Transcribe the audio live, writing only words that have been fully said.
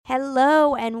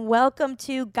Hello and welcome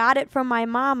to Got It From My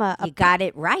Mama. You got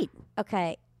it right.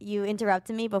 Okay, you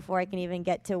interrupted me before I can even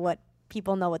get to what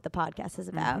people know what the podcast is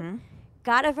about.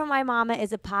 Got It From My Mama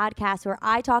is a podcast where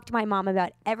I talk to my mom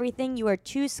about everything you are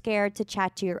too scared to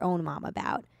chat to your own mom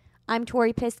about. I'm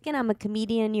Tori Piskin. I'm a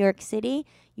comedian in New York City.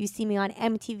 You see me on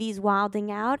MTV's Wilding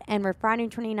Out and Refinery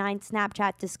 29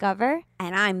 Snapchat Discover.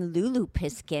 And I'm Lulu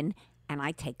Piskin, and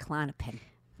I take Klonopin.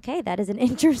 Okay, that is an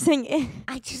interesting...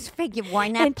 I just figured, why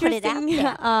not put it out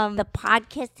there? The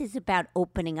podcast is about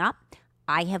opening up.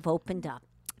 I have opened up.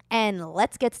 And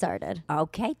let's get started.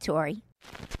 Okay, Tori.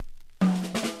 I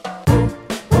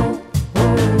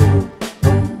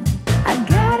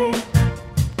got it.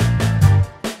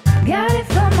 Got it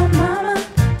from my mama.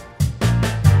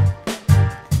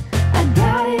 I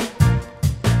got it.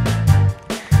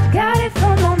 Got it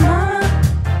from my mama.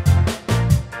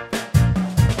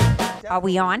 Are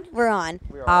we on? We're on.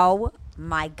 Oh,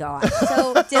 my God.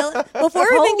 So, Dylan,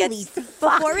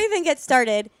 before we even get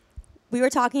started, we were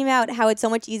talking about how it's so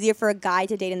much easier for a guy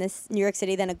to date in this New York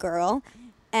City than a girl.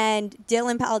 And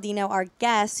Dylan Palladino, our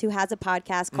guest, who has a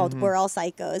podcast called We're All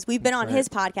Psychos. We've been on his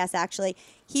podcast, actually.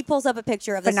 He pulls up a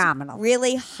picture of this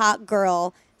really hot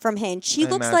girl from Hinge. She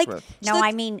looks like...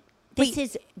 This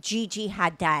is Gigi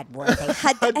Hadad worthy.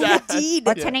 Hadid.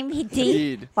 What's her name?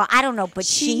 Hadid? Well, I don't know, but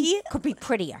she could be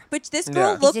prettier. But this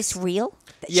girl looks... Is this real?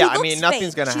 Yeah, I mean,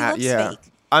 nothing's going to happen. Yeah. Fake.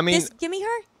 I mean... Give me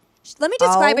her. Let me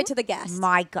describe it to the guest.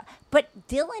 My God. But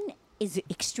Dylan is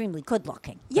extremely good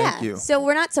looking. Yeah. Thank you. So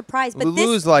we're not surprised. But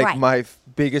Lulu's like my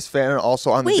biggest fan, and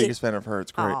also I'm the biggest fan of her.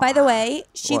 It's great. By the way,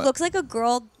 she looks like a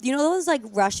girl. You know those like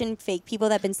Russian fake people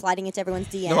that have been sliding into everyone's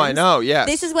DMs? No, I know. Yes.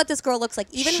 This is what this girl looks like.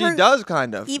 Even she does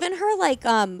kind of. Even her like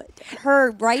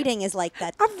her writing is like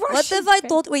that. What if I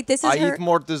told? Wait, this is her. I eat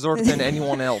more dessert than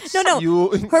anyone else. No.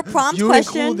 Her prompt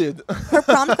question. Included. Her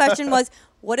prompt question was,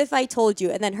 "What if I told you?"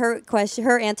 And then her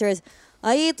answer is,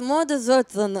 I eat more dessert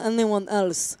than anyone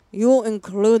else. You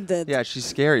included. Yeah, she's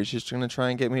scary. She's going to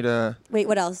try and get me to... Wait,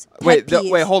 what else? Wait,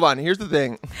 hold on. Here's the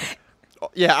thing.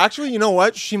 Yeah, actually, you know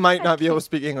what? She might not be able to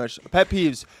speak English. Pet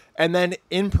peeves. And then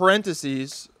in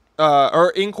parentheses,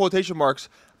 or in quotation marks,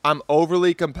 I'm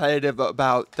overly competitive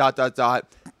about ...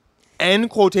 End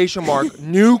quotation mark,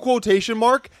 new quotation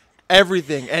mark,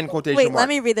 everything, end quotation mark. Wait, let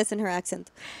me read this in her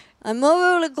accent. I'm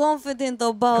overly confident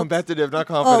about... Competitive, not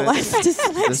confident. Oh, I'm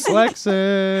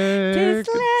dyslexic.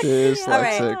 Dyslexic. All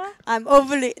right. I'm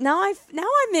overly... Now I'm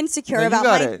insecure about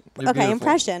my... Okay, beautiful.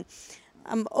 Impression.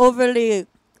 I'm overly...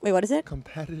 Wait, what is it?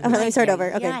 Competitive. Okay, let me start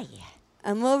over. Okay. Yeah.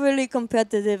 I'm overly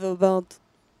competitive about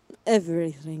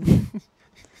everything.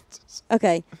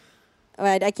 Okay. All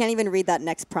right, I can't even read that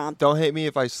next prompt. Don't hate me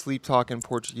if I sleep talk in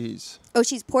Portuguese. Oh,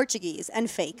 she's Portuguese and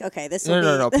fake. Okay, this will be...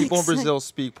 No. People in Brazil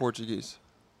speak Portuguese.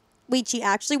 Wait, she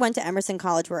actually went to Emerson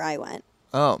College where I went.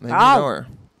 Oh, maybe I know her.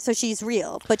 So she's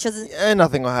real, but she doesn't... Yeah,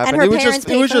 nothing will happen. And her parents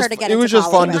paid for her to get into college. It was just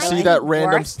fun to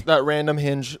right? see that random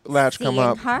Hinge latch come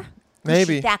up. Her?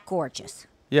 Maybe. She's that gorgeous.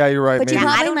 Yeah, you're right. But maybe.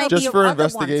 I don't know just if for your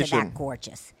investigation. other ones are that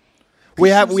gorgeous. We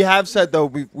have said though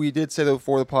we did say that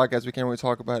before the podcast. We can't really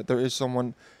talk about it. There is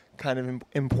someone kind of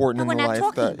important in the life.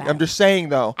 I'm just saying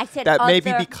though that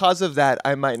maybe because of that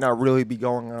I might not really be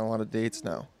going on a lot of dates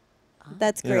now.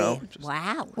 That's great. You know,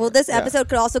 Wow. Well, this episode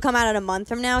could also come out in a month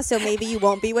from now, so maybe you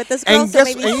won't be with this girl. And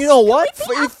you know what?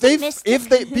 If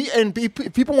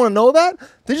people want to know that,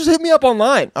 they just hit me up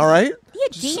online. All right.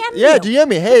 Yeah, DM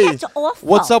me. Hey, that's awful.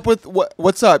 What's up with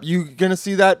what's up? You gonna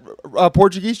see that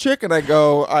Portuguese chick? And I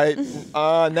go,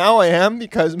 now I am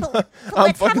because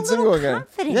I'm fucking single again.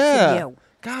 Yeah. In you.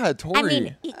 God, Tori. I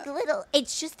mean,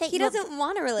 it's just that he doesn't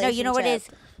want a relationship. No, you know what it is?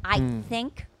 I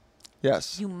think.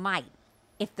 Yes. You might.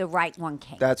 If the right one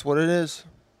came. That's what it is.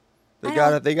 They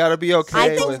gotta be okay.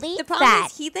 I think the problem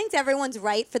is he thinks everyone's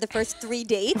right for the first 3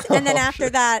 dates, and then after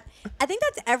that, I think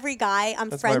that's every guy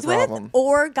I'm friends with,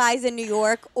 or guys in New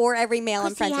York, or every male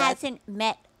I'm friends with. He hasn't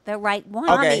met the right one.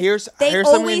 Okay, here's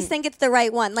always think it's the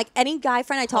right one. Like any guy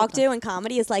friend I talk to in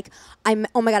comedy is like, oh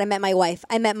my God, I met my wife.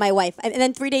 And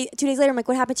then 2 days later, I'm like,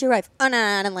 what happened to your wife? Oh no,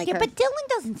 I don't like her. But Dylan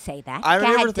doesn't say that. I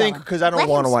don't ever think because I don't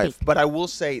want a wife, but I will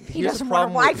say here's the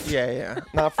problem. Want a wife. Yeah,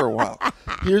 not for a while.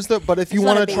 But if you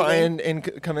want to try and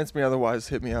convince me otherwise,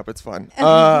 hit me up. It's fun.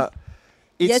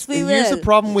 Yes, we will. Here's the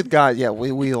problem with guys. Yeah,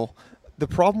 we will. The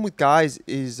problem with guys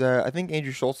is, I think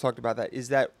Andrew Schultz talked about that, is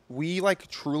that we like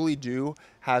truly do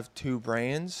have two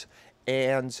brains,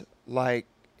 and like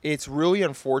it's really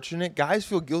unfortunate. Guys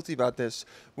feel guilty about this.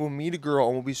 We'll meet a girl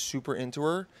and we'll be super into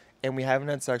her, and we haven't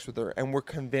had sex with her, and we're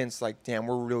convinced, like, damn,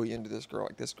 we're really into this girl.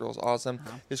 Like, this girl's awesome.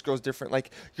 This girl's different.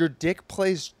 Like, your dick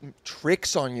plays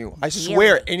tricks on you. I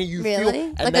swear. And you feel... Really?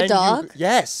 And Like then a dog?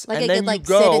 Yes. Like and it then could, like, you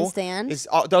go, sit and stand?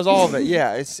 It does all of it.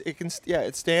 Yeah.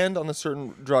 It stand on the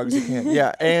certain drugs it can.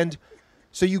 Yeah. And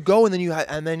so you go, and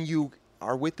then you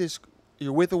are with this...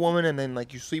 You're with a woman, and then,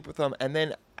 like, you sleep with them. And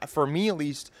then, for me at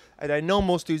least, and I know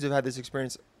most dudes have had this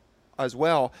experience as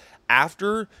well,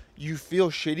 after you feel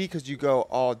shitty because you go,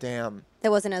 oh, damn. That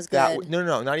wasn't as good.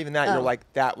 No, not even that. Oh. You're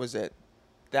like, that was it.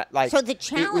 That, like, So the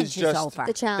challenge is over.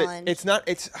 The challenge. It's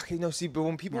okay, no, see, but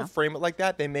when people frame it like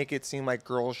that, they make it seem like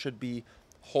girls should be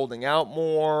holding out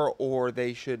more, or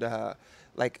they should,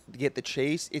 like, get the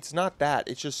chase. It's not that.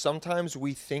 It's just sometimes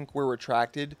we think we're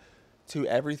attracted to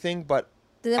everything, but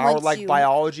Then our, once like, you-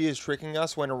 biology is tricking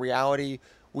us, when in reality,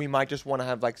 we might just want to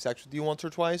have, like, sex with you once or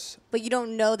twice. But you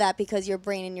don't know that because your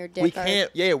brain and your dick We are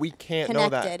can't, we can't know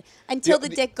that. connected until the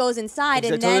dick goes inside,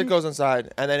 and Until then it goes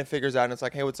inside, and then it figures out, and it's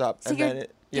like, hey, what's up? So And your- then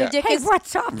your dick Hey, is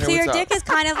what's up? So Hey, your what's dick up? is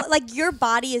kind of like your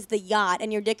body is the yacht,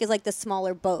 and your dick is like the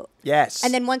smaller boat. Yes.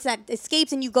 And then once that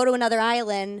escapes, and you go to another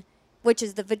island, which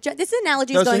is the vagina. This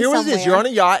analogy No, is so going here what it somewhere. is. You're on a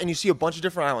yacht and you see a bunch of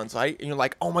different islands, right? And you're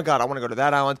like, oh my God, I want to go to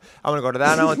that island. I want to go to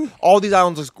that island. All these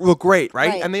islands look great, right?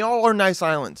 Right. And they all are nice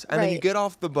islands. And then you Right. get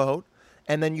off the boat,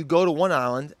 and then you go to one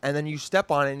island, and then you step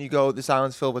on it, and you go, this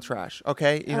island's filled with trash.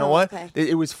 Okay? You know Oh, what? okay.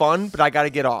 It was fun, but I got to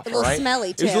get off, A little all right?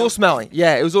 smelly, It was a too. little smelly.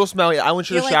 Yeah, it was a little smelly. I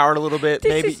should You're have like, showered a little bit,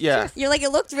 maybe. Yeah. You're like,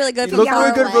 it looked really good It from looked far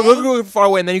really good, away. but look really far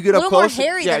away, and then you get A up little more close.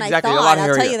 hairy Yeah, than I exactly. A thought, lot I'll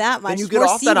hairier. tell you that Then much. you get More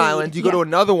off that seaweed. island, you go to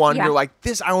another one, Yeah. you're like,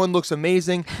 this island looks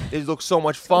amazing. It looks so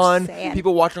much fun. sad.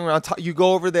 People watching around. You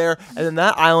go over there, and then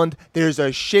that island, there's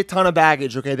a shit ton of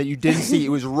baggage, okay, that you didn't see. It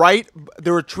was right,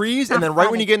 there were trees, and then right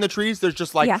when funny. you get in the trees, there's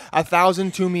just like Yeah. 1,000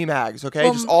 2Me mags,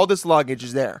 okay? Just all this luggage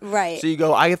is there. Right. So you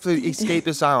go, I have to escape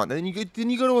this island. And then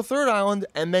you go to a third island,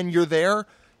 and then you're there.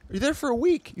 You're there for a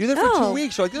week. You're there for 2 Oh.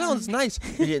 weeks. You're like, this island's nice.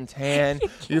 You're getting tan.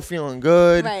 You're feeling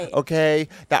good. Right. Okay.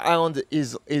 That island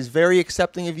is very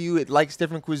accepting of you. It likes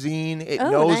different cuisine. It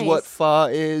Oh, knows what nice. pho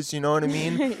is. You know what I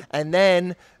mean? And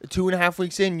then 2.5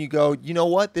 weeks in, you go, you know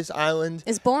what? This island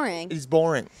It's boring. is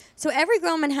boring. So every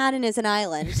girl in Manhattan is an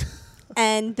island,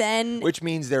 and then Which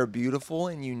means they're beautiful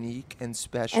and unique and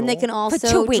special. and they can 2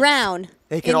 also weeks. drown.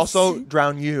 They can in also s-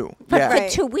 drown you. But yeah. Right.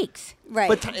 for 2 weeks. right.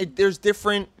 But there's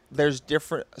different.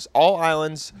 All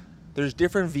islands. There's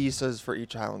different visas for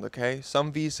each island. Okay, some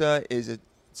of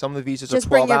the visas Just are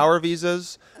bring your- 12-hour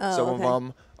visas. Oh, Some okay. of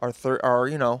them are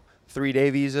 3-day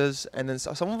visas, and then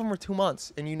some of them are 2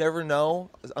 months. And you never know,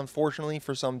 unfortunately,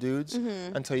 for some dudes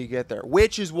Mm-hmm. until you get there.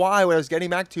 Which is why, what I was getting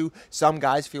back to, some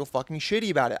guys feel fucking shitty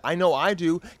about it. I know I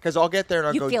do, because I'll get there and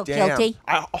I'll You go, feel damn. guilty?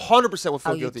 I 100% will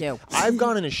feel Oh, you guilty. do. I've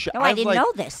gone in a No, I didn't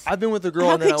know this. I've been with a girl,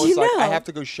 How and then I could was you like, I know? have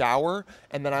to go shower,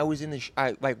 and then I was in the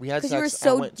we had Because sex. you were I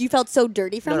so went- you felt so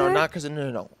dirty from no, her. not because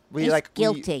no. We He's like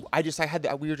guilty. I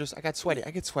got sweaty.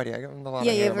 I get sweaty. I got a lot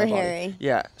Yeah, of you hair on were my body. hairy.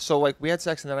 Yeah. So like we had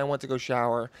sex and then I went to go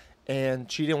shower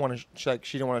and she didn't want to.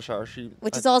 She didn't want to shower.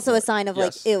 Which is also a sign of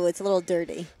Yes. like, ew, it's a little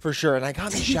dirty. For sure. And I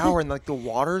got in the shower and like the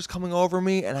water's coming over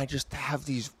me and I just have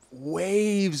these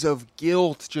waves of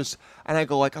guilt and I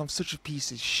go like I'm such a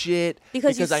piece of shit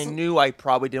Because I knew I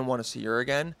probably didn't want to see her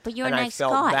again. But you're and a nice I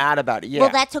felt guy. bad about it. Yeah.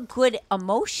 Well, that's a good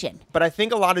emotion. But I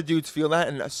think a lot of dudes feel that,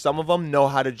 and some of them know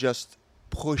how to just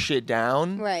push it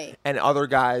down. Right. And other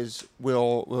guys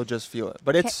will just feel it.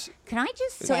 But it's Can I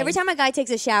just say? So every time a guy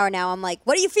takes a shower now, I'm like,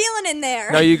 what are you feeling in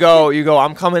there? no, you go.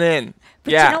 I'm coming in.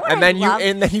 But you yeah, know what and I then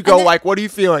love? you go then- like, what are you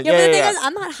feeling? Yeah, but the thing yeah. is,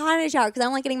 I'm not hot in a shower because I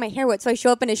don't like getting my hair wet. So I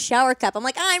show up in a shower cup. I'm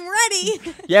like, I'm ready.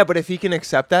 Yeah, but if he can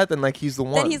accept that, then like he's the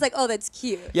one. Then he's like, oh, that's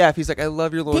cute. yeah, if he's like, I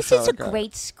love your little. This is shower a cup.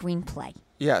 great screenplay.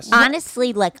 Yes.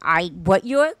 Honestly, like what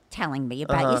you're telling me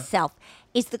about Uh-huh. yourself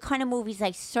is the kind of movies I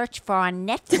search for on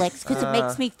Netflix because it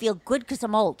makes me feel good because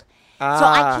I'm old. So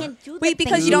I can't do the Wait,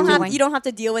 because things you don't you're have doing. you don't have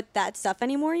to deal with that stuff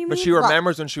anymore. You mean? But she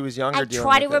remembers when she was younger. I dealing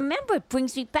try to with it. remember. It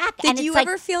brings me back. Did and you it's like,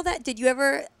 ever feel that? Did you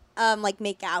ever like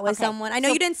make out with okay, someone? I know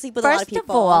so you didn't sleep with a lot of people. First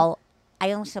of all,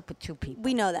 I only slept with 2 people.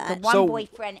 We know The that. one So-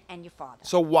 boyfriend and your father.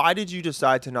 So why did you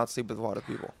decide to not sleep with a lot of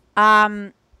people?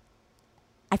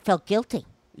 I felt guilty.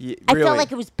 Yeah, I really? felt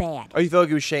like it was bad. Oh, you felt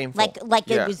like it was shameful. Like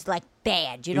Yeah. it was like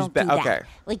bad. You It was don't do ba- that. okay.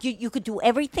 Like you could do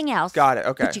everything else. Got it,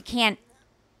 okay. But you can't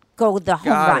go the home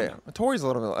Got run. it. Tori's a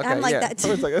little bit. Okay, I'm like yeah. that too.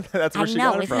 Tori's like, that's where I she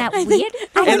know, got it isn't from. that weird?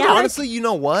 I And know. honestly, you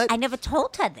know what? I never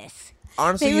told her this.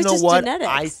 Honestly, Maybe you it's know just what? genetics.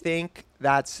 I think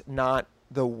that's not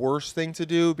the worst thing to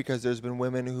do because there's been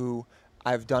women who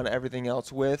I've done everything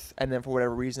else with, and then for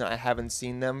whatever reason I haven't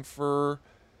seen them for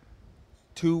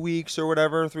 2 weeks or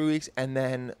whatever, 3 weeks, and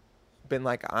then been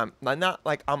like, I'm not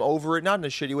like I'm over it, not in a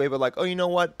shitty way, but like, oh, you know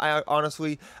what? I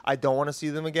honestly don't want to see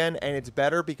them again, and it's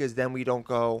better because then we don't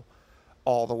go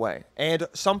all the way. And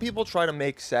some people try to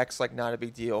make sex like not a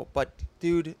big deal, but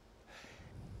dude,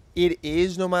 it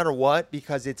is no matter what,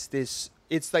 because it's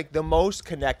like the most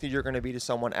connected you're going to be to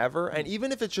someone ever. And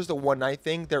even if it's just a one night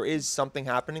thing, there is something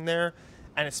happening there.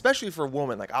 And especially for a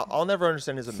woman, like I'll never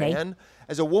understand as a man.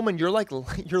 As a woman, you're like,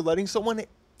 you're letting someone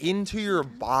into your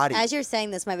body. As you're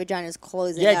saying this, my vagina is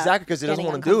closing. Yeah, exactly, because it doesn't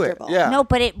want to do it. Yeah. No,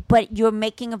 but you're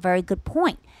making a very good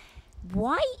point.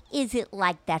 Why is it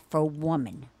like that for a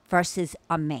woman versus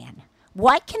a man?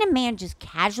 Why can a man just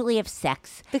casually have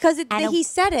sex? Because he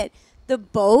said it. The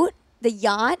boat, the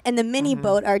yacht, and the mini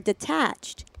boat are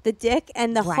detached. The dick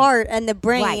and the heart and the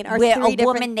brain are Where three a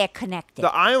different. woman, they're connected.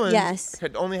 The island Yes.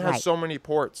 only has so many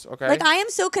ports, okay? Like, I am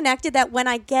so connected that when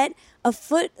I get a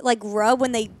foot, like, rub,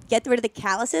 when they get rid of the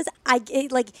calluses,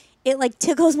 it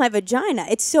tickles my vagina.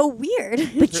 It's so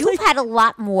weird. But you've had a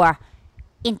lot more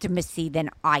intimacy than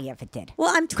I ever did.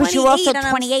 Well, I'm 28 because you're also and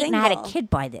 28 and I had a single. kid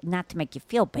by then. Not to make you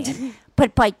feel bad,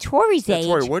 but by Tori's age,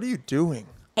 Tori, what are you doing?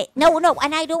 no,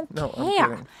 and I don't No, I'm care.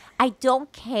 kidding. I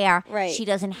don't care. Right. She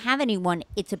doesn't have anyone.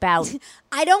 It's about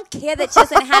I don't care that she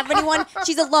doesn't have anyone.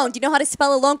 She's alone. Do you know how to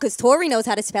spell alone? Because Tori knows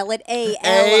how to spell it.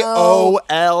 ALO.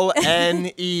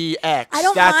 AOLNEX. I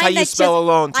don't That's mind how you that spell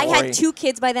alone, Tori. I had 2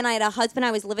 kids by then. I had a husband.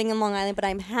 I was living in Long Island, but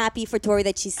I'm happy for Tori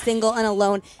that she's single and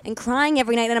alone and crying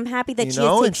every night. And I'm happy that You she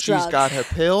know, and takes she's drugs. got her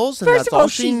pills, and First that's of all, all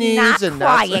she she's needs. not and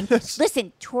crying. That's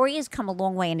Listen, Tori has come a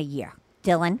long way in a year.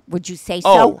 Dylan, would you say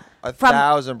Oh, so?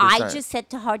 1,000%. I just said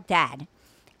to her dad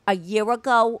a year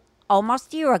ago,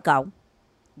 almost a year ago,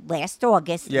 last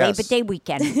August, Yes. Labor Day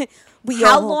weekend. We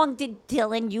How all- long did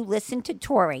Dylan you listen to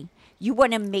Tori? You were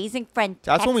an amazing friend.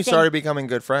 That's when we texting started becoming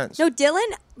good friends. No, Dylan,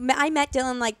 I met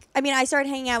Dylan, I started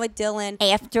hanging out with Dylan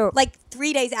after.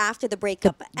 3 days after the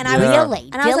breakup. And I Yeah. was Really?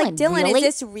 And I was like, Dylan, Dylan, really?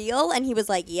 is this real? And he was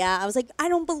like, yeah. I was like, I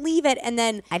don't believe it. And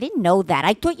then I didn't know that.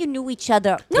 I thought you knew each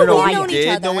other. No, no, we had we known each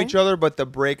did know other. each other, but the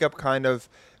breakup kind of,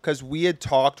 because we had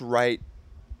talked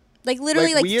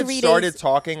literally we had 3 started days.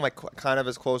 talking kind of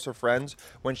as closer friends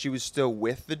when she was still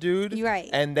with the dude. You're right.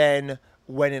 And then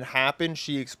when it happened,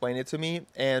 she explained it to me,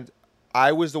 and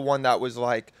I was the one that was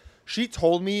like, she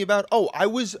told me about. I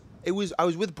was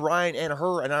with Brian and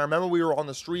her, and I remember we were on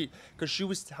the street because she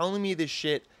was telling me this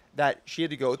shit that she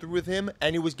had to go through with him,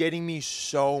 and it was getting me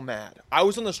so mad. I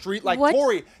was on the street like, What?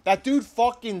 Tori, that dude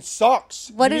fucking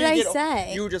sucks. What You did need to I get-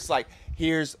 say? You were just like,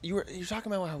 you were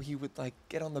talking about how he would like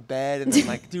get on the bed and then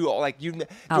like do all do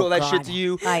Oh, all that shit God. to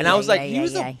you, Ay, and I was ay, like, ay, he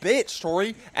was ay, a ay. bitch,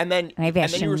 Tori. And then Maybe I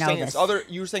and then you were shouldn't know saying this.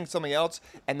 you were saying something else,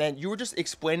 and then you were just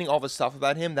explaining all the stuff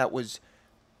about him that was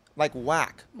like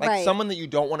whack, like Right. someone that you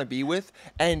don't want to be with.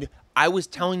 And I was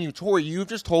telling you, Tori, you've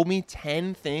just told me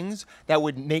 10 things that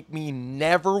would make me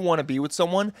never want to be with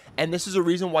someone, and this is a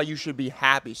reason why you should be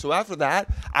happy. So after that,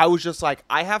 I was just like,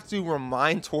 I have to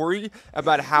remind Tori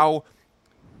about how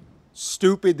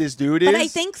stupid this dude is. But I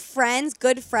think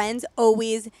good friends,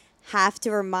 always have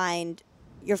to remind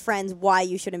your friends why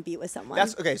you shouldn't be with someone.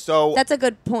 That's okay. So That's a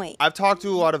good point. I've talked to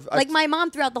a lot of Like my mom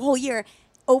throughout the whole year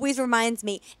always reminds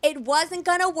me, it wasn't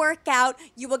going to work out.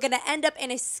 You were going to end up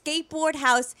in a skateboard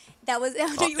house that was... in a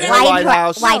Light-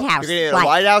 lighthouse. lighthouse, You're gonna get a right.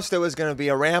 lighthouse that was going to be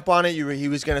a ramp on it. He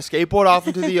was going to skateboard off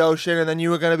into the ocean, and then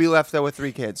you were going to be left there with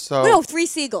 3 kids. So No, 3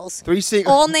 seagulls. 3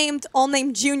 seagulls. All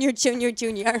named Junior, Junior,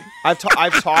 Junior. I've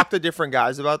talked to different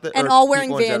guys about that, And or all wearing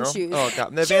people in Vans general. shoes. Oh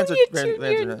god, the Vans are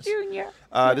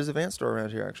nice. There's a Vans store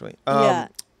around here actually. Yeah.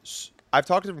 I've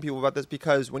talked to different people about this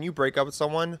because when you break up with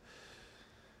someone,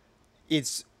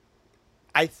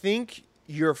 I think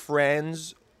your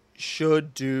friends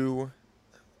should do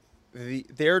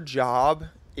their job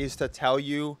is to tell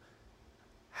you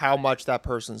how much that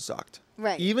person sucked.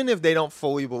 Right. Even if they don't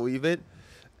fully believe it.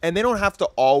 And they don't have to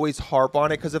always harp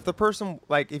on it, because if the person,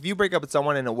 like, if you break up with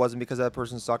someone and it wasn't because that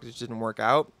person sucked, it just didn't work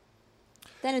out,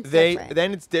 Then it's different.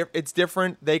 then it's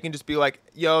different. They can just be like,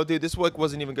 yo, dude, this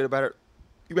wasn't even good about it.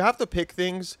 You have to pick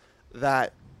things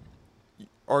that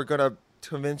are going to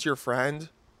convince your friend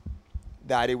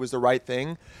that it was the right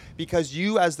thing, because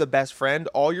you, as the best friend,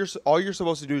 all you're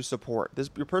supposed to do is support.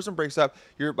 Your person breaks up,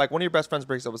 you're like, one of your best friends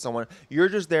breaks up with someone, you're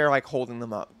just there like holding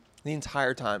them up the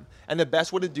entire time. And the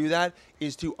best way to do that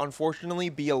is to, unfortunately,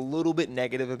 be a little bit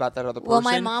negative about that other person. Well,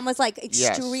 my mom was like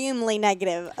Yes. extremely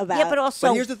negative about Yeah, but also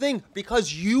But here's the thing,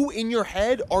 because you in your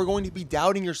head are going to be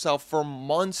doubting yourself for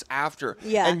months after.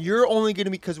 Yeah. And you're only going to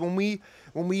be, because when we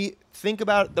think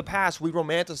about the past, we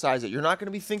romanticize it. You're not going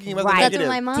to be thinking about Right. the That's negative.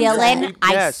 what my mom Dylan, said.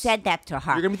 I Yes. said that to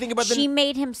her. You're gonna be thinking about the- She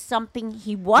made him something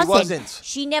he wasn't. wasn't.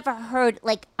 She never heard.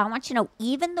 Like, I want you to know,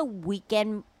 even the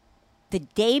weekend the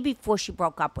day before she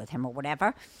broke up with him or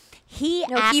whatever, he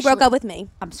broke up with me.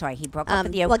 I'm sorry, he broke up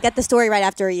with you. Well, get the story right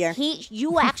after a year.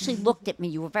 You actually looked at me.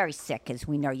 You were very sick, as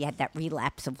we know. You had that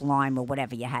relapse of Lyme or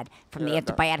whatever you had from the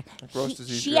antibiotic.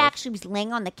 She actually was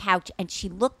laying on the couch, and she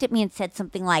looked at me and said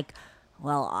something like,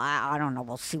 well, I don't know.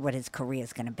 We'll see what his career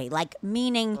is going to be. Like,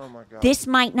 meaning this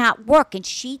might not work. And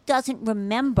she doesn't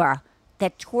remember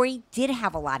that Tori did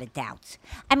have a lot of doubts.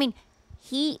 I mean,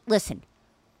 listen,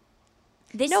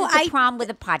 this is the problem with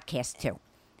a podcast, too.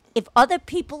 If other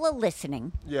people are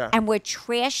listening and we're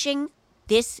trashing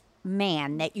this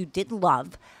man that you did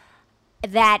love,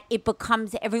 that it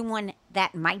becomes everyone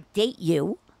that might date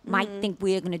you might think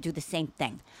we're going to do the same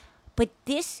thing. But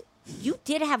you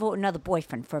did have another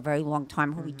boyfriend for a very long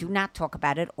time who we do not talk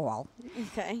about at all.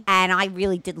 Okay. And I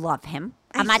really did love him.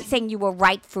 I'm not saying you were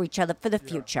right for each other for the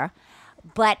future,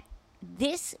 but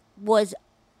this was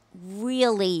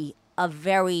really a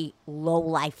very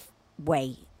low-life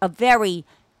way, a very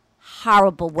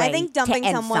horrible way. I think dumping to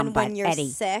end someone when you're somebody.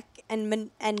 sick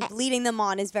and leading them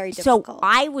on is very difficult. So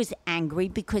I was angry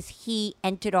because he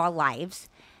entered our lives,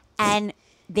 and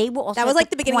they were also that was at like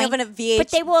the beginning of a VH.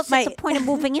 But they were also at the point of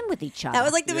moving in with each other. That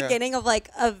was like the beginning of like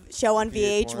a show on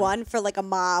VH1 for like a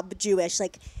mob Jewish.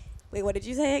 Like, wait, what did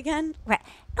you say again? Right.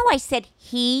 No, I said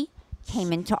he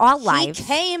came into our lives. He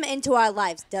came into our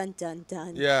lives. Dun dun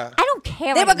dun. Yeah. I don't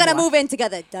care. They were gonna anymore. move in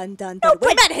together. Dun dun No, dun.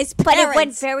 What about his parents? But it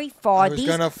went very far. I was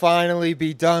gonna finally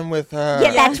be done with her.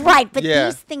 Yeah, that's right. But Yeah.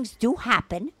 these things do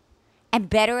happen, and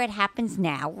better it happens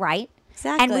now, right?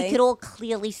 Exactly. And we could all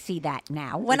clearly see that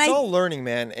now. It's all learning,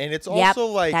 man, and it's Yep, also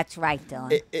like that's right,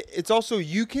 Dylan. It's also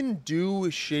you can do a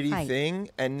shitty Right. thing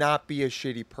and not be a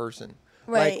shitty person.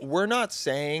 Right. Like we're not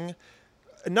saying.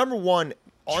 Number one,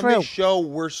 on True. this show,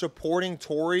 we're supporting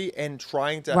Tori and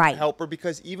trying to Right. help her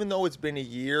because even though it's been a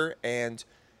year and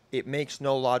it makes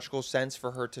no logical sense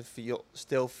for her to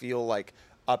still feel like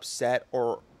upset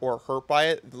or hurt by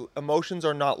it, the emotions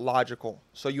are not logical.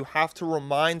 So you have to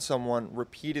remind someone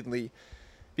repeatedly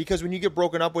because when you get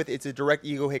broken up with, it's a direct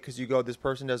ego hit because you go, this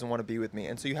person doesn't want to be with me.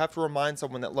 And so you have to remind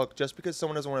someone that, look, just because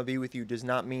someone doesn't want to be with you does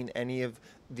not mean any of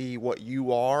what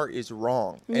you are is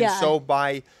wrong. Yeah. And so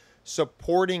by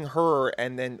supporting her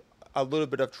and then a little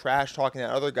bit of trash talking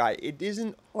that other guy, it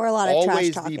isn't Or a lot of trash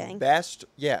always talking. the best.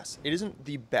 Yes, it isn't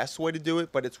the best way to do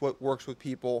it, but it's what works with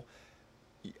people,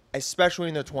 especially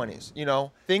in their 20s. You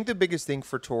know, I think the biggest thing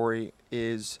for Tori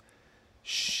is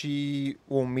she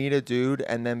will meet a dude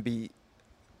and then be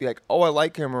like, oh, I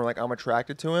like him, or like I'm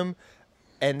attracted to him,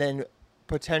 and then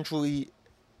potentially,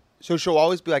 so she'll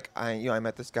always be like, I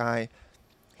met this guy,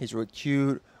 he's really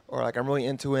cute, or like I'm really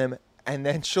into him. And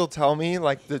then she'll tell me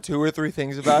like the 2 or 3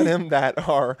 things about him that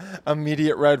are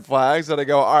immediate red flags that I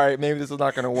go, all right, maybe this is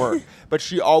not going to work. But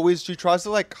she tries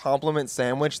to like compliment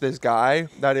sandwich this guy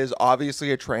that is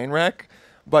obviously a train wreck.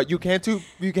 But you can't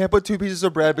put 2 pieces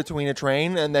of bread between a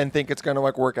train and then think it's going to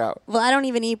like work out. Well, I don't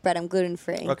even eat bread. I'm gluten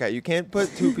free. Okay, you can't put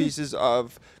 2 pieces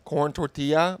of corn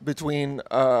tortilla between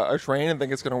a train and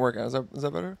think it's going to work out. Is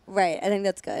that better? Right. I think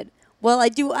that's good. Well, I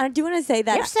do want to say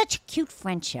that. You have such a cute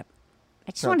friendship.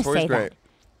 I just No, want to Tori's say great. that.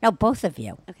 No, both of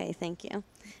you. Okay, thank you. Tori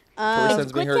It's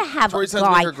sends me good to have Tori a sends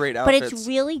me guy, her great but outfits. it's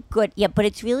really good. Yeah, but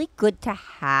it's really good to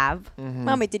have.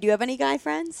 Mommy, did you have any guy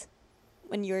friends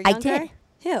when you were I younger? did.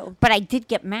 Who? But I did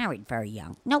get married very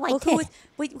young. No, I Well, did. who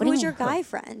What do was you mean, your who? guy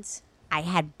friends? I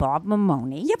had Bob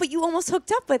Mamoni. Yeah, but you almost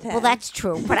hooked up with him. Well, that's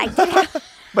true. But I did have.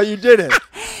 But you didn't.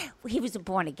 He was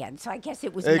born again, so I guess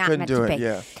it was They not couldn't meant do to it, be.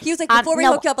 yeah. He was like, before we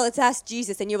no. hooked up, let's ask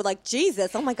Jesus. And you were like,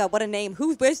 Jesus? Oh, my God, what a name.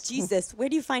 Where's Jesus? Where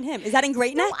do you find him? Is that in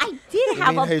Great Neck? No, I did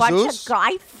have mean a bunch Jesus? of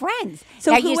guy friends.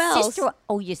 So now, who your else? Sister,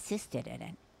 your sister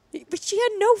didn't. But she had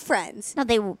no friends.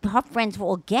 No, her friends were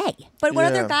all gay. But what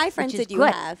Yeah. other guy friends is did you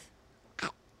good. have?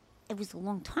 It was a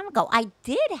long time ago. I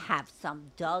did have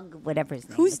some Doug, whatever his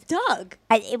name Who's is. Doug?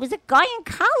 It was a guy in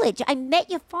college. I met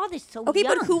your father so Okay,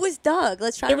 young. but who was Doug?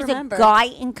 Let's try It to was remember. a guy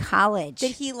in college.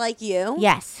 Did he like you?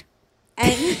 Yes.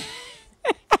 And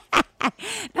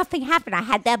Nothing happened. I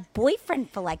had that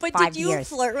boyfriend for like but 5 did you years.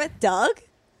 flirt with Doug?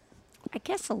 I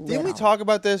guess a little. Didn't we talk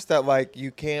about this? That like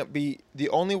you can't be the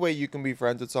only way you can be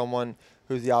friends with someone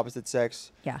who's the opposite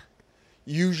sex. Yeah.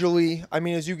 Usually, I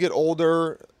mean, as you get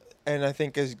older, and I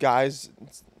think as guys,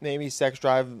 maybe sex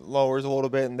drive lowers a little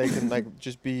bit, and they can like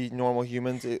just be normal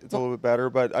humans. It's a little bit better.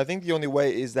 But I think the only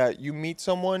way is that you meet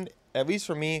someone. At least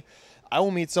for me, I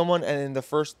will meet someone, and in the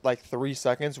first like 3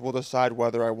 seconds, we'll decide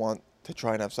whether I want to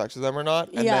try and have sex with them or not.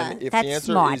 And Yeah, then if that's the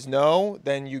answer smart. is no,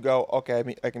 then you go,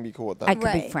 okay, I can be cool with them. I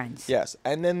could be Right. friends. Yes,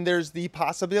 and then there's the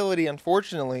possibility,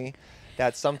 unfortunately,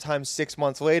 that sometimes 6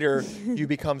 months later you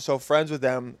become so friends with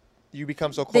them you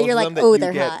become so That close you're to like, them that oh, you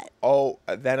they're get hot.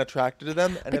 then attracted to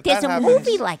them. And But if there's that a happens,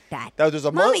 movie like that. There's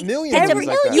a Mommy, million there's a movies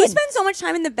like that. You spend so much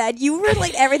time in the bed. You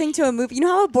relate everything to a movie. You know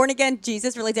how Born Again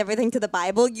Jesus relates everything to the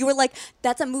Bible? You were like,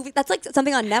 that's a movie. That's like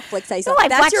something on Netflix. I saw. No, I've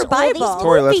That's watched your all these Bible.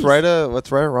 Tori, let's movies.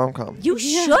 write a rom-com. You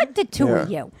should, the two of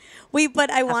Yeah. you. Wait, but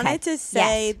I wanted to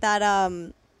say Yes. that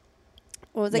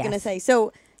what was I going to Yes. say?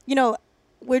 So,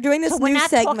 we're doing this So new we're not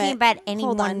segment. talking about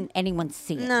Hold on. anyone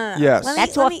seeing. No. Yes.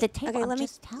 That's off the table. Okay, I'm let me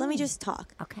just let me telling just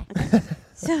talk. Okay.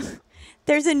 So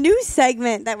there's a new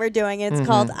segment that we're doing. And it's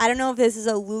called, Mm-hmm. I don't know if this is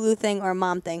a Lulu thing or a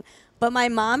mom thing, but my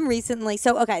mom recently,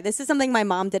 this is something my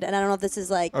mom did. And I don't know if this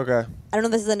is like, Okay. I don't know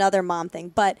if this is another mom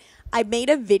thing, but I made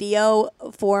a video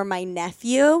for my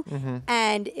nephew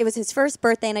and it was his first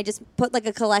birthday. And I just put like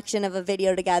a collection of a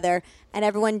video together and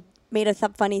everyone made a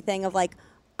funny thing of like,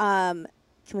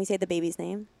 can we say the baby's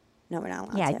name? No, we're not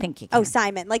allowed Yeah, to. I think you Oh, can.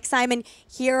 Simon. Like, Simon,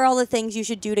 here are all the things you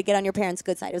should do to get on your parents'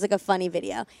 good side. It was like a funny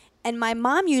video. And my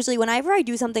mom usually, whenever I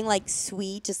do something like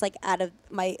sweet, just like out of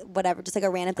my whatever, just like a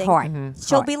random thing, Hard.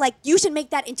 she'll Hard. be like, you should make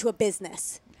that into a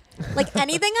business. Like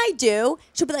anything I do,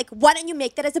 she'll be like, why don't you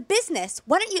make that as a business?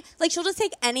 Why don't you, like, she'll just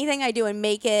take anything I do and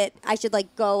make it, I should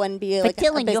like go and be like But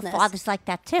a Dylan, your business. father's like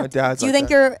that too. My dad's Do you like think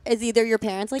that. is either your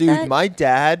parents like Dude, that? my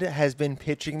dad has been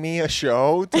pitching me a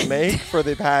show to make for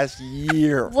the past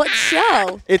year. What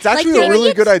show? It's Like, actually maybe a really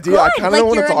it's good idea. I good. kind of Like, don't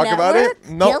want to you're a talk about it.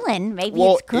 network? No, Dylan, maybe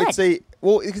well, it's good.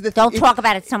 Don't talk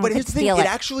about it, someone but could here's the thing, steal it it.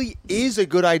 actually is a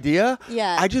good idea.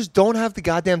 Yeah. I just don't have the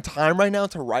goddamn time right now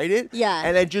to write it. Yeah.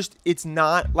 And it's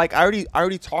not like I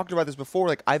already talked about this before.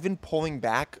 Like I've been pulling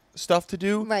back stuff to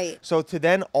do. Right. So to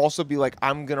then also be like,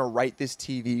 I'm gonna write this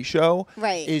TV show.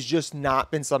 Right. Is just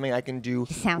not been something I can do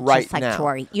You sound right just like now.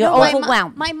 Tori. You're No,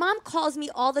 overwhelmed. My mom calls me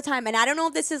all the time, and I don't know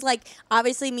if this is like,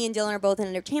 obviously me and Dylan are both in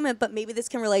entertainment, but maybe this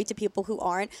can relate to people who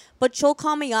aren't. But she'll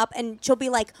call me up and she'll be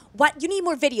like, "What? You need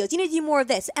more videos. You need to do more of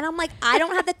this." And I'm like, I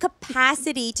don't have the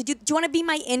capacity to do. Do you want to be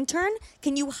my intern?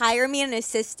 Can you hire me an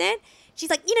assistant? She's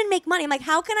like, you didn't make money. I'm like,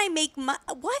 how can I make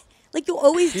what? Like you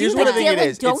always Here's do what that. I think it Dylan,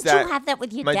 is. don't It's you that have that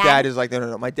with your my dad? dad is like,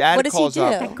 no. My dad What does he calls do?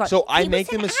 up. So I He make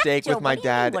was the an mistake actor. with my What do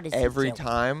you mean, dad what does he every do?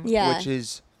 time, Yeah. which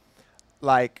is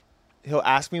like he'll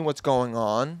ask me what's going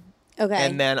on. Okay.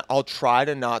 And then I'll try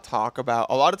to not talk about.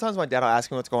 A lot of times, my dad will ask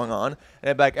me what's going on, and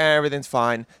I'd be like, everything's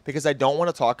fine, because I don't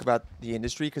want to talk about the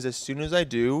industry. Because as soon as I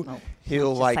do,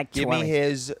 he'll just like like give me Tori.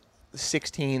 his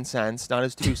 16 cents, not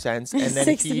his 2 cents, and then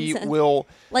 16 he cents. will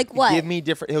Like what? give me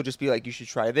different. He'll just be like, you should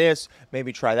try this,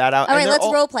 maybe try that out. All And right, they're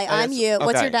let's role play. and I'm it's- you.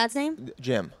 What's okay. your dad's name?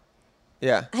 Jim.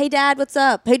 Yeah, Hey, Dad, what's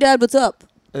up? Hey, Dad, what's up?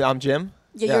 I'm Jim.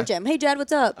 Yeah, you're Jim. Hey, Dad,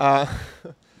 what's up?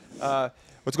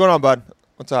 What's going on, bud?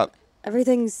 What's up?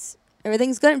 Everything's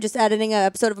good. I'm just editing an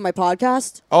episode of my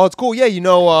podcast. Oh, it's cool. Yeah,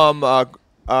 your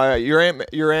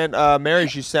aunt Mary,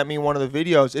 she sent me one of the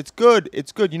videos. It's good.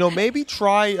 It's good. Maybe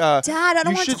try. Dad, I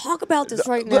don't you want to should- talk about this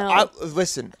right Look, now.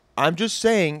 listen, I'm just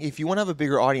saying, if you want to have a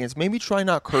bigger audience, maybe try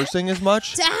not cursing as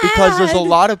much, Dad! because there's a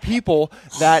lot of people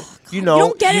that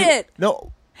don't get it.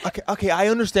 No. Okay, I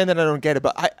understand that I don't get it,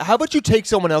 but how about you take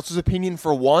someone else's opinion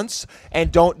for once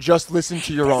and don't just listen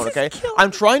to your own, okay?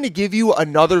 I'm trying to give you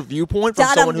another viewpoint from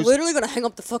Dad, someone I'm who's literally going to hang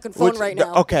up the fucking phone right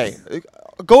now. Okay,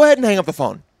 go ahead and hang up the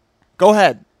phone. Go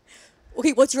ahead.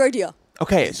 Okay, what's your idea?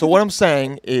 Okay, so what I'm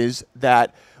saying is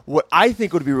that what I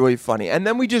think would be really funny, and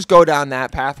then we just go down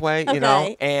that pathway,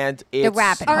 Okay. and it's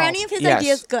rabbit Are hole. any of his Yes.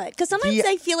 ideas good? Because sometimes The-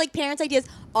 I feel like parents' ideas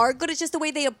are good. It's just the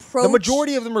way they approach. the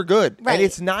majority of them are good, Right. and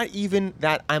it's not even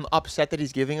that I'm upset that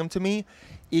he's giving them to me.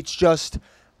 It's just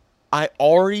I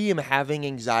already am having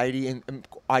anxiety and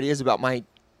ideas about my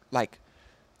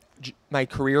my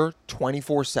career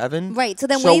 24/7. Right, so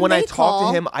then so when when I they talk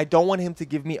call- to him, I don't want him to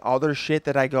give me other shit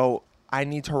that I go, I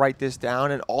need to write this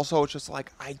down, and also it's just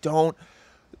like I don't.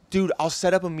 Dude, I'll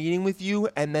set up a meeting with you,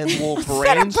 and then we'll Set up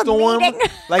a brainstorm. meeting?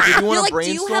 Like, if you You're want to like, do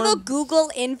brainstorm, you have a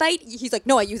Google invite? He's like,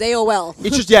 no, I use AOL.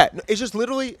 it's just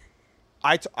literally.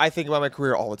 I think about my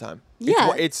career all the time.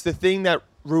 Yeah. It's the thing that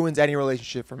ruins any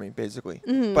relationship for me, basically.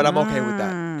 But I'm okay with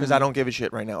that because I don't give a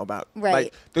shit right now about. Right.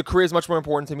 Like, the career is much more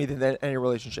important to me than any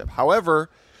relationship. However,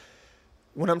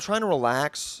 when I'm trying to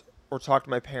relax or talk to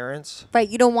my parents, Right,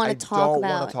 you don't want I to talk don't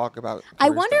about. want to talk about. I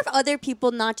career wonder stuff. if other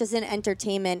people, not just in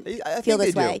entertainment, I feel think this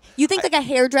they do. way. You think like a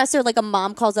hairdresser, like a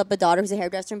mom calls up a daughter who's a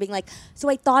hairdresser and being like, "So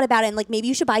I thought about it, and like maybe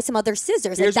you should buy some other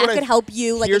scissors, and Here's that what I could th- help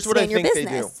you like here's what I expand your think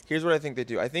they do. business." Here's what I think they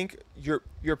do. I think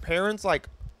your parents, like,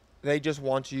 they just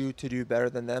want you to do better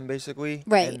than them, basically.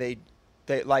 Right. And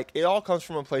they like, it all comes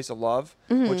from a place of love,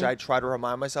 Mm-hmm. which I try to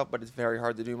remind myself, but it's very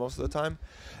hard to do most of the time.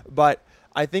 But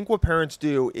I think what parents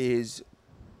do is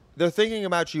they're thinking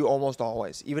about you almost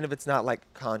always, even if it's not like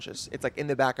conscious. It's like in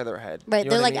the back of their head. Right. You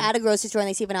know They're what I like mean? at a grocery store and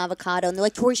they see an avocado and they're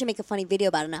like, Tori should make a funny video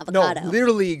about an avocado. No,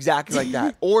 literally exactly like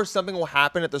that. Or something will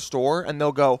happen at the store and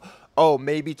they'll go, oh,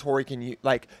 maybe Tori can you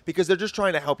like, because they're just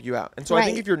trying to help you out. And so I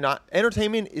think Right. if you're not,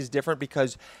 entertainment is different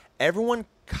because everyone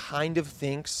kind of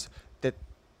thinks that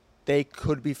they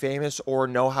could be famous or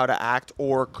know how to act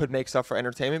or could make stuff for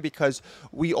entertainment because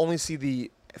we only see the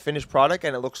finished product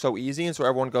and it looks so easy, and so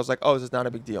everyone goes like, oh, this is not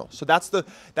a big deal. So that's the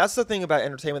thing about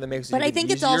entertainment that makes it But I even think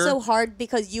it's easier. also hard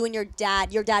because you and your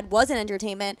dad was in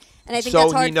entertainment, and I think So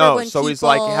that's hard he knows. for when So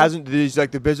people. he's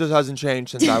like, the business hasn't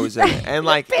changed since I was in it, and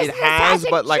like it business has,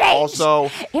 hasn't but like changed. also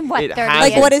In what, it 30 has.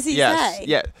 Like, what does he yes, say?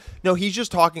 Yeah. No, he's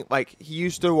just talking like he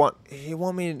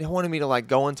wanted me to like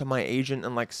go into my agent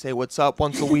and like say what's up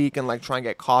once a week and like try and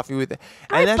get coffee with it,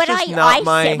 and that's just not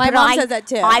my. My mom says that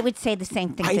too. I would say the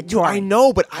same thing to Tori. I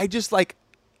know, but I just like.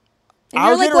 And Our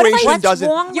you're like, what if I- generation What's doesn't.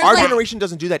 wrong with Our that? generation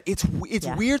doesn't do that. It's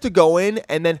Yeah. weird to go in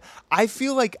and then I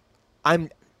feel like I'm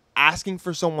asking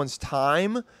for someone's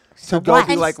time to go what?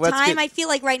 be And like, let's time, get. I feel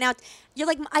like right now, you're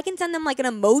like, I can send them like an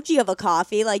emoji of a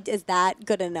coffee. Like, is that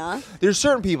good enough? There's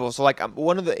certain people. So like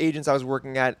one of the agents I was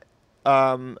working at,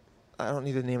 I don't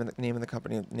need the name of the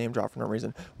company, name drop for no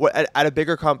reason. At a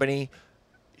bigger company,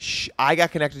 I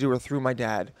got connected to her through my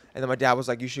dad, and then my dad was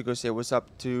like, "You should go say what's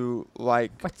up to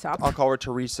like What's up? I'll call her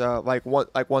Teresa, like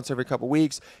once every couple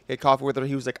weeks. Get coffee with her."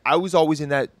 He was like, "I was always in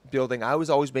that building. I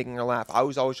was always making her laugh. I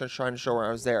was always just trying to show her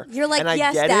I was there." You're like, And I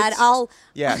yes, get Dad, it. I'll.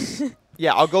 Yes,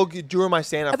 yeah, I'll go do her my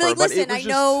stand up. I'll be like, but it listen, was I just-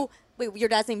 know. Wait, your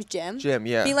dad's name's Jim. Jim,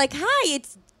 yeah. Be like, hi,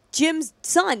 it's Jim's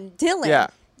son, Dylan. Yeah.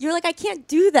 You're like, I can't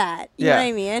do that. You know what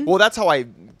I mean? Well, that's how I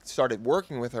started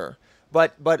working with her.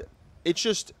 But it's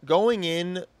just going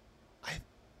in.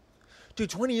 Dude,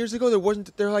 20 years ago, there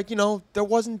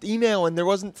wasn't email and there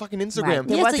wasn't fucking Instagram.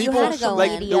 Right. Yeah, so you had to go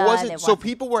like, in. there wasn't. There So wasn't.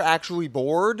 people were actually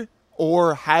bored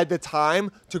or had the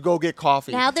time to go get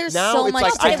coffee. Now there's now so it's much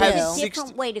like to I do. have There's a 60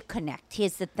 different way to connect.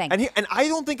 Here's the thing. and I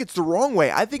don't think it's the wrong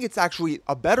way. I think it's actually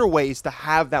a better way is to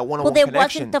have that one-on-one Well, there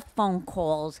connection. wasn't the phone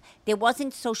calls. There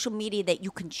wasn't social media that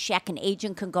you can check. An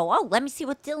agent can go, oh, let me see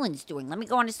what Dylan's doing. Let me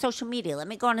go on his social media. Let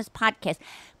me go on his podcast.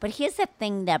 But here's the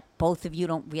thing that both of you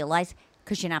don't realize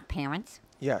because you're not parents.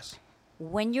 Yes.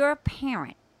 When you're a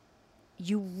parent,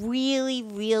 you really,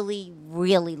 really,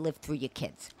 really live through your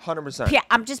kids. 100%. Yeah,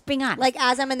 I'm just being honest. Like,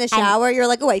 as I'm in the shower, you're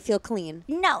like, oh, I feel clean.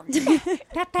 No, not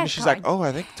that And she's hard. like, oh,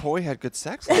 I think Tori had good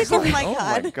sex last night. my Oh,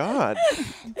 God. my God.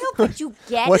 No, but you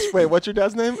get What's your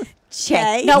dad's name?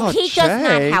 Che. No, Oh, he does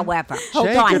Che. not, however. Hold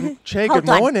Che, on. Che, Hold good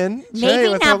on. morning. Che, Maybe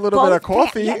let's have a not little bit of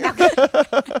both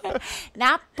coffee.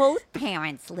 Not both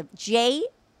parents live. Jay,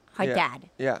 her Yeah. dad,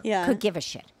 Yeah. Yeah. could give a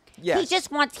shit. Yes.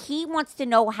 He wants to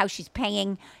know how she's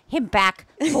paying him back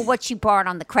for what she borrowed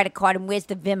on the credit card and where's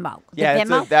the Venmo. The Yeah,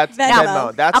 Venmo? that's Venmo.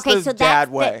 Venmo. That's okay, the so dad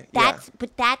that's way.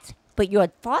 but your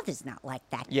father's not like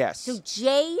that. Yes. So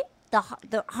Jay,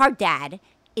 her dad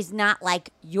is not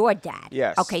like your dad.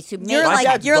 Yes. Okay, so You're My maybe- like-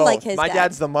 dad's you're both. like his My dad.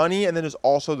 dad's the money, and then there's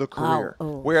also the career.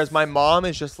 oh. Whereas my mom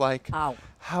is just like, Oh.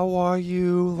 how are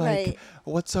you? Like, Right.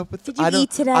 what's up with? Did you I don't,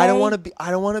 eat today? I don't want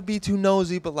to be too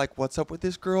nosy, but like, what's up with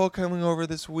this girl coming over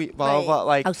this week? Blah blah. Right. blah.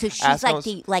 Like, Oh, so she's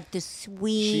asking like us- the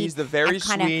sweet. She's the very and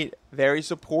kinda- sweet, very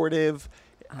supportive.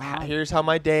 Oh. Here's how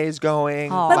my day is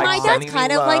going. Oh. But like, my dad's sending me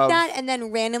kind of like love. that, and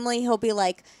then randomly he'll be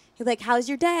like, how's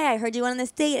your day? I heard you went on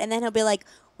this date, and then he'll be like,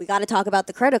 we got to talk about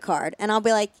the credit card, and I'll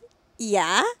be like,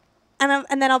 yeah, and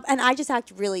I just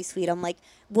act really sweet. I'm like,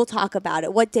 we'll talk about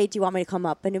it. What date do you want me to come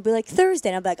up? And he'll be like Thursday,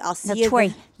 and I'll be like, I'll see Now, you.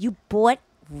 Tori, you bought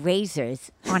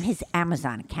razors on his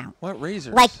Amazon account. What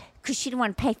razors? Like, because she didn't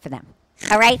want to pay for them.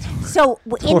 All right? So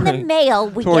in the Tori, mail,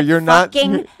 we Tori, get you're not-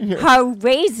 fucking you're- her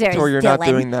razors, Tori, you're Dylan, not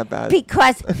doing that bad.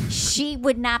 Because she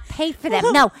would not pay for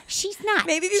them. No, she's not.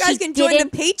 Maybe if you guys She can join the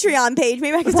didn't Patreon page,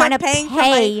 maybe I can wanna start paying for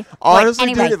pay. my. Honestly,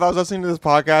 anyway, dude, if I was listening to this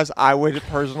podcast, I would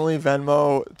personally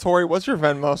Venmo Tori. What's your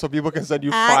Venmo so people can send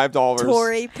you At $5?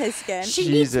 Tori Piskin. she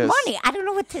Jesus. needs money. I don't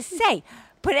know what to say.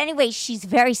 But anyway, she's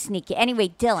very sneaky. Anyway,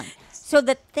 Dylan. So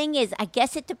the thing is, I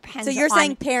guess it depends. So you're on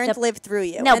saying parents the- live through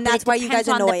you, No, and but that's it why you guys depends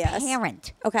on annoy the us.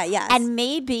 Parent. Okay, yes. And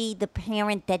maybe the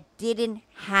parent that didn't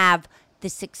have the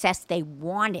success they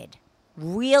wanted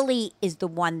really is the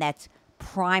one that's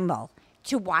primal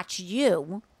to watch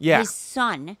you, Yeah. his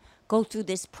son, go through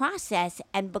this process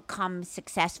and become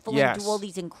successful and Yes. do all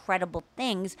these incredible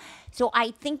things. So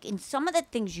I think in some of the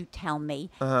things you tell me,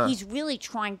 he's really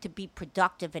trying to be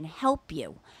productive and help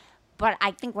you. but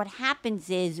I think what happens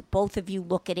is both of you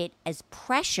look at it as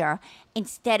pressure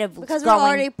instead of Because going, we're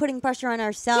already putting pressure on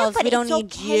ourselves. but we don't it's need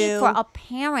okay you. for a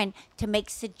parent to make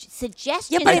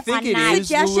suggestions. Yeah, but I if think it on is,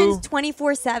 that. Lulu. suggestions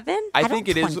 24/7. I don't think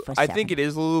it is. I 24/7. think it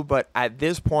is, Lulu. But at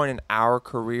this point in our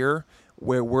career,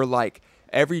 where we're like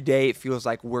every day, it feels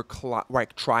like we're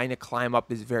like trying to climb up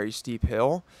this very steep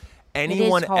hill.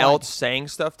 Anyone hard. else saying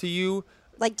stuff to you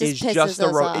Like is just pisses just the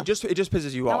us road. off. It just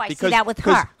pisses you No, off I see because that with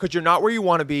her. because you're not where you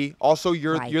want to be. Also,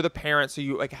 you're Right. the parent, so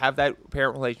you like have that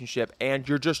parent relationship, and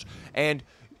you're just and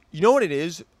you know what it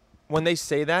is when they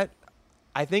say that.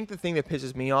 I think the thing that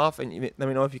pisses me off, and let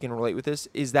me know if you can relate with this,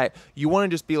 is that you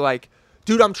want to just be like,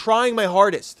 dude, I'm trying my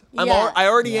hardest. Yeah. I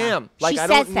already Yeah. am. Like She I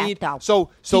don't says that, need. though. So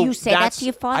Do you say that that's, to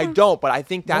your father? I don't, but I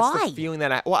think that's Why? the feeling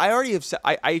that I already have said.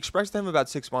 I expressed to him about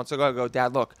 6 months ago. I go,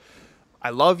 Dad, look, I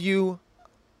love you.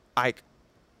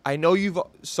 I know you've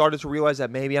started to realize that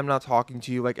maybe I'm not talking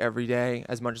to you like every day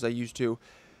as much as I used to.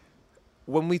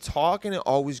 When we talk and it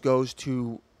always goes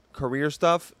to career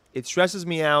stuff, it stresses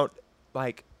me out.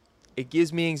 Like, it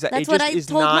gives me anxiety. That's It what just I is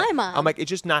told not, my mom. I'm like, it's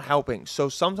just not helping. So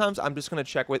sometimes I'm just going to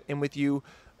check in with you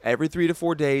every 3 to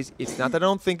 4 days. It's not that I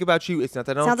don't think about you. It's not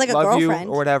that I don't Sounds like a love you girlfriend.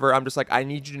 or whatever. I'm just like, I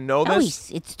need you to know No, this.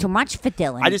 it's too much for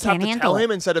Dylan. I just He have can't to handle tell it.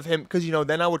 him instead of him because,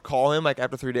 then I would call him like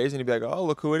after 3 days and he'd be like, oh,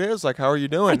 look who it is. Like, how are you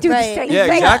doing? I do the Right. same Yeah,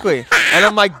 thing. exactly. And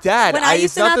I'm like, Dad, When I used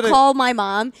it's to not not that call my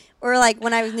mom, or like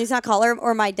when I used to not call her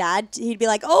or my dad, he'd be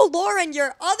like, "Oh, Lauren,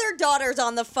 your other daughter's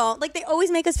on the phone." Like they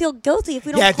always make us feel guilty if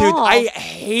we don't yeah, call. dude, I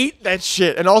hate that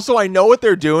shit. And also, I know what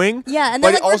they're doing. Yeah, and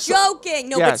they're but like, also, "We're joking."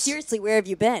 No, but Yes. seriously, where have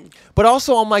you been? But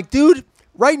also, I'm like, dude,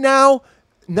 right now,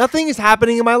 nothing is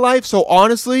happening in my life. So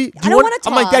honestly, I don't wanna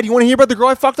I'm like, talk. Dad, you want to hear about the girl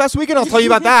I fucked last weekend? I'll tell you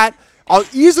about that. I'll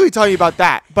easily tell you about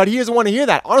that. But he doesn't want to hear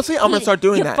that. Honestly, I'm gonna start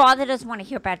doing Your that. father doesn't want to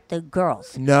hear about the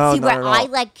girls. No, See, not where at all. I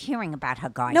like hearing about her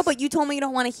guys. No, but you told me you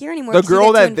don't want to hear anymore. The 'cause you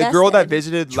girl get too that invested.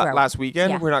 visited True. last weekend,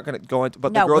 Yeah. we're not gonna go into.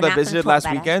 But No, the girl we're that not gonna visited talk last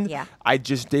about it. weekend, Yeah. I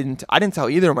didn't tell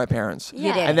either of my parents.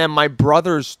 Yeah. did. And then my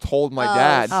brothers told my Oh,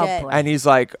 dad, shit. boy. and he's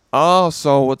like, "Oh,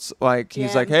 so what's like?" He's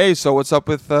Yeah. like, "Hey, so what's up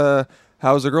with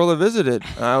how's the girl that visited?"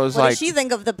 And I was What like, does she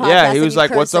think of the podcast? "Yeah." He and was you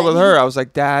like, "What's up with cursing? her?" I was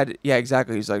like, "Dad, yeah,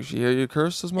 exactly." He's like, "She hear you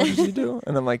curse as much as you do?"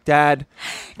 And I'm like, "Dad,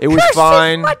 it was Curse is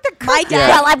fine." what the My curse- dad-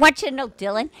 Well, I want you to know,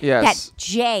 Dylan, Yes. that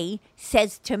Jay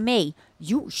says to me,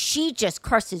 she just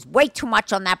curses way too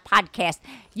much on that podcast.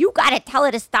 You got to tell her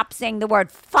to stop saying the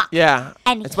word fuck. Yeah,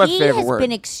 And it's my he favorite has word.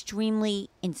 been extremely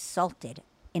insulted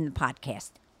in the podcast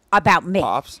about me.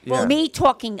 Pops, yeah. Me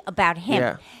talking about him.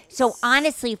 Yeah. So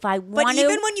honestly, if I But want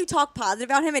even to, when you talk positive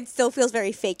about him, it still feels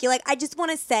very fake. You're like, I just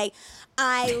want to say,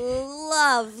 I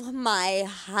love my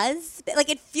husband. Like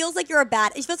it feels like you're a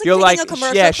bad. It feels like You're taking like, a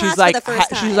commercial yeah, class she's like, for the first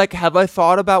time. she's like, have I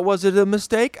thought about was it a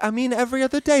mistake? I mean, every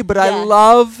other day, but I Yeah.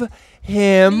 love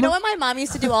him. You know what my mom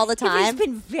used to do all the he's time?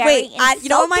 been very Wait, insulted, you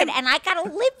know what my and I got to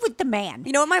live with the man.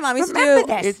 you know what my mom used Remember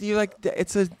to do? this. You like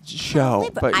it's a show,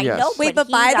 but I yes. know, Wait, but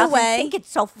but by he the doesn't way- think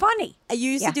it's so funny. I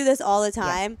used Yeah. to do this all the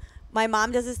time. My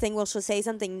mom does this thing where she'll say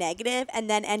something negative and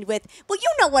then end with, "Well, you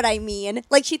know what I mean."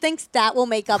 Like she thinks that will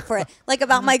make up for it. Like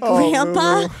about my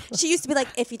grandpa, she used to be like,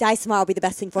 "If he dies tomorrow, it'll be the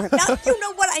best thing for him." Now you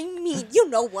know what I mean. You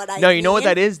know what I mean. No, you know what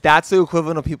that is? That's the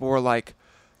equivalent of people who are like,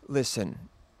 listen,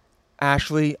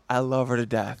 Ashley, I love her to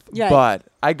death. Right. But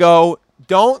I go,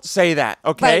 don't say that,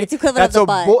 okay? Right, it's equivalent of the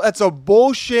but. That's a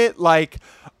bullshit, like,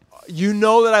 you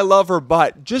know that I love her,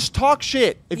 but just talk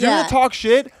shit. If you're Yeah. going to talk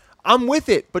shit, I'm with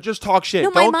it, but just talk shit.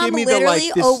 No, my Don't mom give me the, literally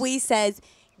like, this. always says,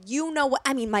 "You know what?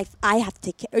 I mean, I have to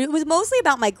take care." It was mostly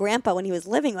about my grandpa when he was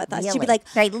living with us. She'd be Really?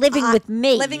 like, Like, living with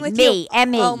me, living with me, you." and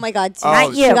me. Oh my God, Oh,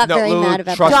 Not she you. got no, very Lulu, mad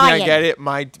about trust that. me, I Dying. get it.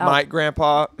 My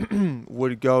grandpa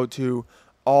would go to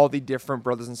all the different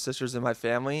brothers and sisters in my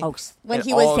family. Oh, When and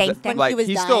he was all of same the- thing. like, he was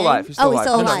he's dying? still alive. He's Oh, still he's alive.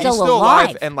 still No, no, alive. he's Still still alive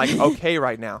alive. and like okay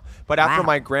right now. But after Wow.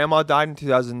 my grandma died in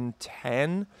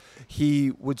 2010,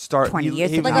 he would start 20 he,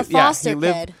 years he, ago. Like a yeah, foster he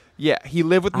lived, kid. Yeah, he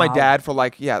lived with my Oh. dad for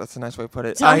like that's a nice way to put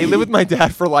it. He lived with my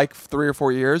dad for like 3 or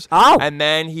 4 years. Oh. And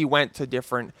then he went to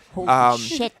different Holy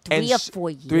shit, and 3 or s-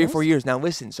 4 3 or 4 years? years. Now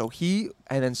listen, so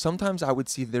and then sometimes I would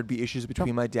see there'd be issues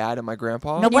between my dad and my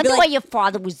grandpa. No wonder like- why your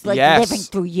father was like Yes. living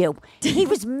through you. He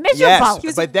was miserable.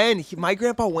 Yes, but then my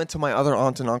grandpa went to my other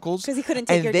aunts and uncles 'Cause he couldn't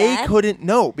take and your they dad? couldn't.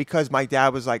 No, because my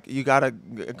dad was like, "You gotta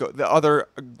go." The other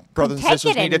brothers and take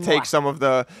sisters it need to anymore. take some of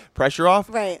the pressure off.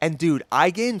 Right. And dude, I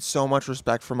gained so much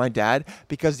respect for my dad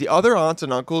because the other aunts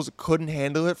and uncles couldn't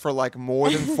handle it for like more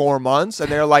than 4 months,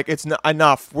 and they're like, "It's not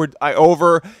enough.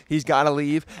 He's got to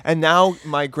leave." And now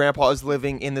my grandpa is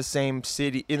living in the same city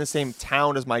city, in the same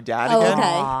town as my dad Oh, again.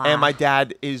 okay. And my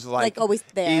dad is like always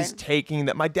there. is taking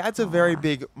that. My dad's a very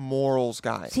big morals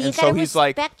guy, So you and gotta so he's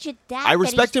like, respect your dad. I that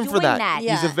respect he's him for doing that.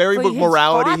 Yeah. He's a very For big his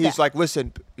morality. father. He's like,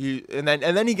 listen, and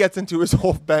then he gets into his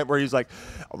whole bent where he's like,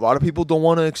 a lot of people don't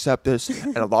want to accept this,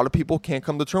 and a lot of people can't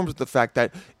come to terms with the fact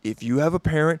that if you have a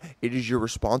parent, it is your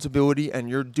responsibility and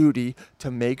your duty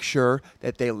to make sure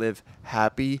that they live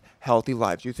happy, healthy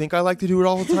lives. You think I like to do it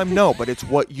all the time? No, but it's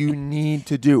what you need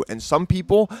to do. And some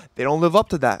people, they don't live up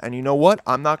to that. And you know what?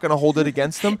 I'm not going to hold it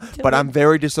against them, but I'm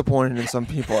very disappointed in some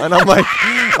people. And I'm like,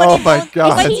 oh my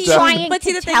God. Is he Dad. trying But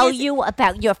see, to the thing tell is- you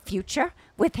about your future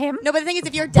with him? No, but the thing is,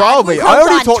 if your dad Probably. was- I Hold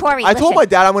already on, told. Tori, I told listen. my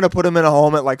dad I'm going to put him in a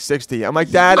home at like 60. I'm like,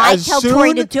 Dad, I as tell soon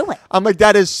Tori to do it. I'm like,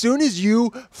 Dad, as soon as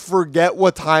you forget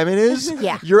what time it is,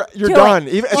 Yeah. you're Do done.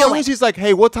 it. Even as Do soon it. as he's like,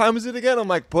 hey, what time is it again? I'm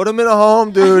like, put him in a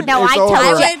home, dude. No, it's I tell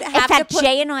over. Jay. would In have to fact, put-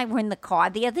 Jay and I were in the car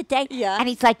the other day, Yeah. and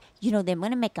he's like, they're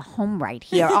going to make a home right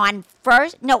here on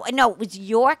first. No, it was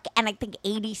York, and I think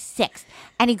 86th.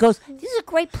 And he goes, this is a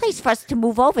great place for us to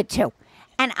move over to.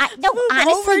 And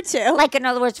honestly, over to? like in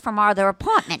other words, from our other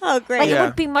apartment. Oh, great. Like it Yeah.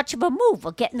 would be much of a move.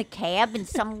 We'll get in the cab, and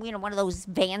one of those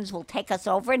vans will take us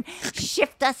over and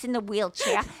shift us in the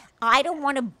wheelchair. I don't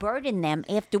want to burden them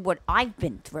after what I've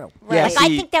been through. Yeah, Like I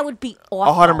see, think that would be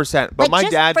awful. 100%. But Like, my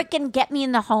just dad- freaking get me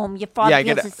in the home. Your father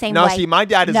Yeah, feels the same no, way. see, my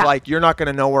dad is No. like, you're not going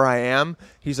to know where I am.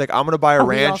 He's like, I'm going to buy a Oh,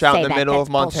 we all ranch out say in the that. middle That's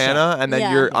of Montana, and then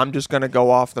Yeah. I'm just going to go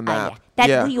off the Oh, map. yeah. That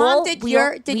yeah. we Mom, all, did we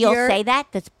your- all, did we all your- say that.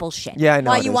 That's bullshit. Yeah, I know.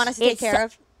 Why it you is. want us to take It's- care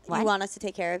of? what? You want us to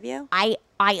take care of you?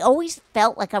 I always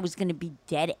felt like I was going to be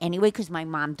dead anyway because my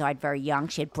mom died very young.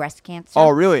 She had breast cancer. Oh,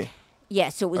 really? Yeah,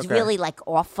 so it was Okay. really like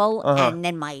awful. Uh-huh. And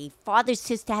then my father's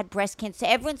sister had breast cancer.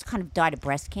 Everyone's kind of died of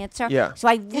breast cancer. Yeah. So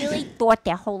I really thought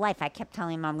their whole life. I kept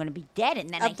telling them I'm going to be dead, and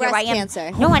then Of here breast I am.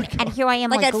 cancer. No, and here I am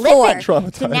Like like at living.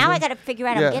 4. So now I Traumatizing. got to figure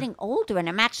out Yeah. I'm getting older and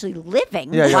I'm actually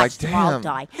living. Yeah, you're Watch like, them all damn.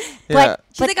 die. Yeah. But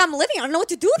She's like, I'm living. I don't know what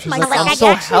to do with She's myself. like, I'm I so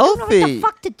actually don't know what healthy. the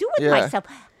fuck to do with Yeah. myself.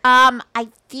 I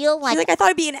feel like She's like, I thought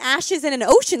it'd be in ashes in an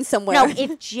ocean somewhere. no.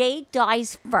 If Jay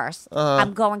dies 1st, Uh-huh.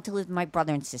 I'm going to live with my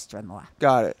brother and sister-in-law.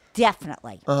 Got it.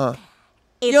 Definitely. Uh-huh.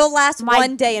 If You'll last my-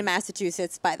 one day in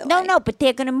Massachusetts, by the way. No, but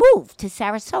they're going to move to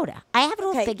Sarasota. I have it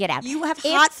all Okay, figured out. You have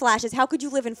If- hot flashes. How could you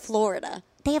live in Florida?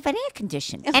 They have an air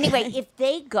condition. Anyway,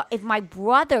 if my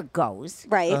brother goes,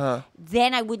 Right. Uh-huh.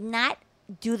 then I would not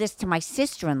do this to my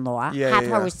sister-in-law. Yeah, have yeah,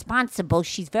 her yeah. responsible.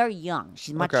 She's very young.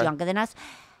 She's much Okay. younger than us.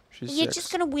 She's You're 6.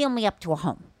 just going to wheel me up to a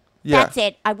home. Yeah. That's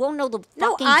it. I won't know the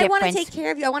No, fucking I difference. want to take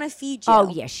care of you. I want to feed you. Oh,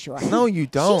 yeah, sure. No, you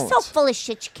don't. She's so full of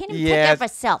shit. She can't even take Yeah, care of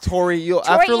herself. Tori, you'll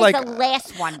Tori after is like the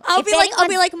last one. I'll If be like,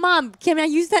 anyone- Mom, can I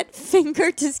use that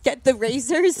finger to get the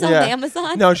razors on yeah.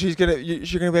 Amazon? No, she's gonna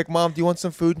be like, Mom, do you want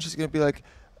some food? And she's gonna be like,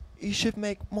 you should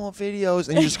make more videos,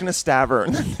 and you're just gonna stab her.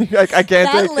 Like, I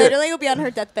can't that take literally will be on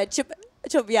her deathbit.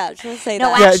 She'll say No,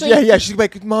 that. it. Yeah, actually- yeah. She's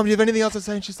like, Mom, do you have anything else to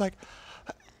say? And she's like,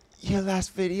 your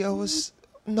last video was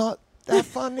not that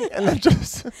funny, and then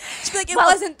just She'll be like, it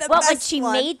wasn't the when best she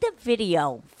one. made the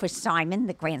video for Simon,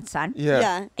 the grandson,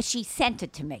 yeah. she sent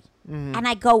it to me. Mm-hmm. And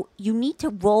I go, you need to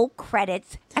roll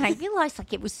credits. And I realized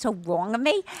like it was so wrong of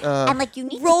me. And like you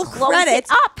need Roll to close credits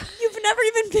it up. You've never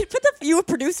even been. You a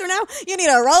producer now? You need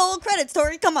to roll credits,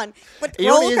 Tori. Come on. But You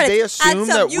know what roll it is? credits. They Add assume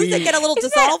some that music. we- Get a little Isn't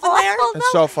dissolve that in there. awful,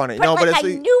 It's though? so funny. But No, but like, it's I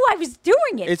like- knew I was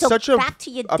doing it. It's so such a back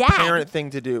to your a dad. parent thing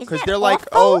to do Isn't because that they're like,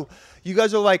 awful? oh, you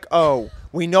guys are like, oh,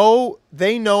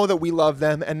 they know that we love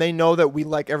them and they know that we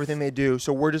like everything they do,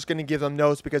 so we're just gonna give them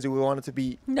notes because we want it to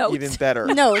be Notes. even better.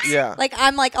 Notes. Yeah. Like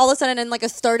I'm like all of a sudden in like a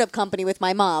startup company with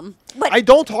my mom. But, I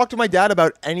don't talk to my dad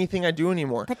about anything I do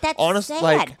anymore. but that's honestly, sad.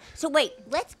 like, So wait,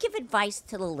 let's give advice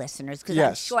to the listeners because I'm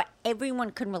Yes. sure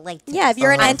everyone can relate to Yeah, this. if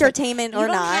you're in Uh-huh. entertainment You or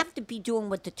don't not. have to be doing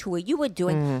what the two of you are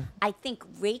doing. Mm-hmm. I think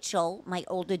Rachel, my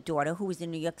older daughter, who was in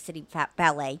New York City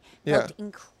Ballet, Yeah. felt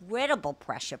incredible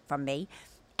pressure from me.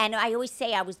 And I always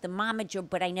say I was the momager,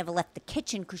 but I never left the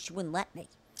kitchen because she wouldn't let me.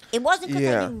 It wasn't because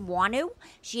Yeah. I didn't want to.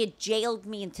 She had jailed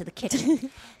me into the kitchen.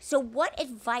 So what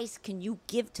advice can you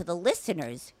give to the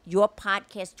listeners, your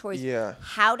podcast, Tori's, Yeah.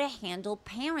 how to handle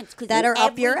parents? 'Cause That are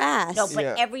up every- your ass. No, but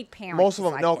Yeah. every parent most of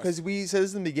is them, like no, this. because we said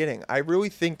this in the beginning. I really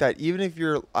think that even if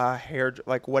you're a hair,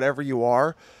 like whatever you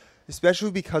are,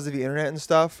 especially because of the internet and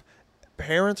stuff,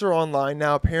 parents are online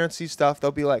now. Parents see stuff. They'll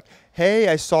be like, "Hey,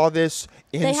 I saw this."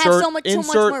 They have so much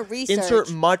more research. Insert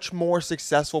much more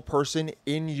successful person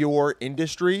in your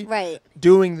industry. Right.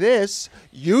 Doing this,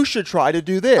 you should try to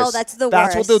do this. Oh, that's the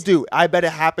That's what worst. they'll do. I bet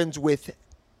it happens with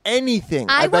anything.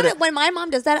 I bet want when my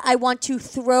mom does that, I want to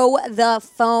throw the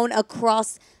phone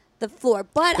across the floor.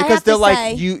 But I because have they're to like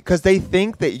say, you because they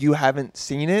think that you haven't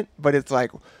seen it, but it's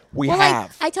like We Well, have.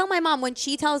 like, I tell my mom when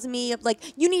she tells me, like,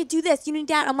 you need to do this, you need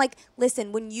that. I'm like,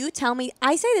 listen, when you tell me,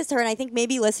 I say this to her, and I think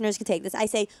maybe listeners can take this. I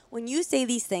say, when you say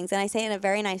these things, and I say it in a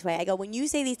very nice way, I go, when you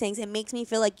say these things, it makes me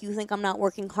feel like you think I'm not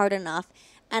working hard enough,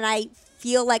 and I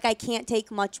feel like I can't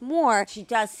take much more. She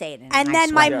does say it in a And nice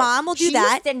then my way. mom will do She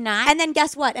that. used to not. And then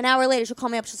guess what? An hour later, she'll call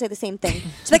me up. She'll say the same thing.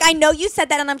 She's like, I know you said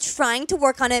that, and I'm trying to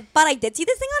work on it, but I did see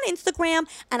this thing on Instagram,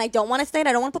 and I don't want to say it.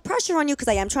 I don't want to put pressure on you because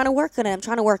I am trying to work on it. I'm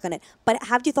trying to work on it. But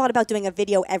have you thought about doing a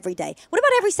video every day? What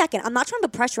about every second? I'm not trying to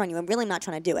put pressure on you. I'm really not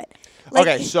trying to do it. Like,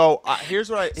 Okay, so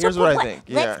here's what I think.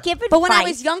 Let's give it. But when I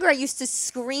was younger, I used to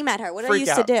scream at her. What did I Freak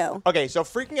used out. to do? Okay, so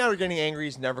freaking out or getting angry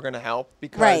is never going to help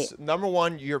because Right. number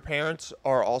one, your parents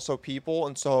are also people,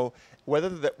 and so whether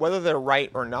they're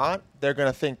right or not, they're going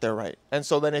to think they're right. And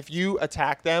so then if you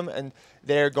attack them, and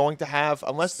they're going to have,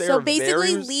 unless they're So basically,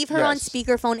 very, leave her on yes.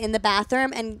 speakerphone in the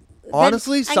bathroom and.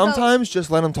 Honestly, then I go- sometimes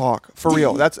just let them talk for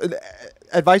real. That's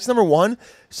advice number one.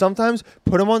 Sometimes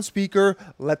put them on speaker,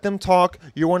 let them talk.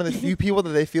 You're one of the few people that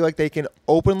they feel like they can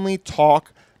openly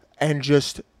talk, and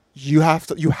just you have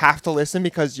to listen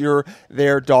because you're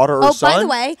their daughter or son. Oh, by the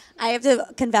way, I have to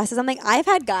confess to something. I've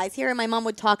had guys here, and my mom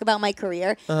would talk about my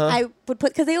career. I would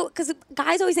put because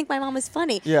guys always think my mom is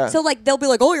funny. Yeah. So like they'll be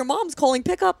like, "Oh, your mom's calling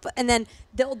pickup," and then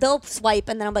they'll swipe,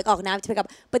 and then I'm like, "Oh, now I have to pick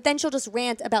up." But then she'll just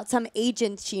rant about some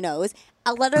agent she knows.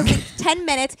 I'll let her take 10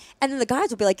 minutes, and then the guys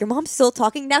will be like, "Your mom's still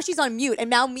talking." Now she's on mute, and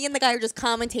now me and the guy are just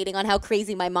commentating on how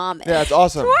crazy my mom is. Yeah, it's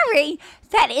awesome. Sorry,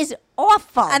 that is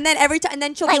awful. And then every time, and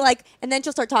then she'll be Like- like, and then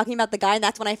she'll start talking about the guy, and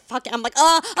that's when I'm like,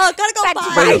 gotta go.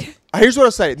 That's Bye. right. Here's what I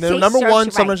say. See, Number Serge, one,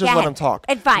 you're sometimes right. just Go let ahead. them talk.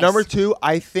 Advice. Number two,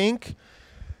 I think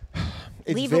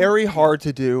it's Leave 'em- very hard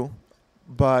to do,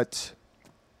 but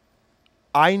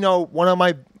I know one of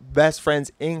my best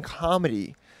friends in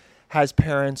comedy has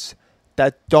parents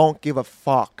that don't give a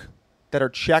fuck, that are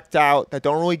checked out, that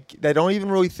don't even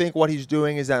really think what he's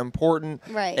doing is that important,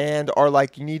 Right. and are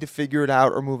like, you need to figure it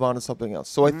out or move on to something else.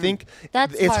 So I think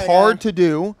That's it's harder. hard to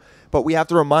do, but we have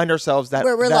to remind ourselves that,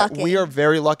 We're that lucky. we are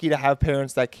very lucky to have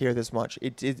parents that care this much.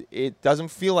 It doesn't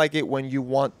feel like it when you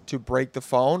want to break the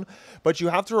phone, but you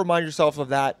have to remind yourself of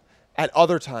that at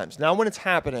other times. Now when it's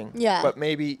happening, Yeah. but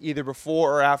maybe either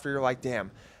before or after, you're like,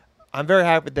 damn, I'm very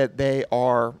happy that they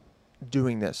are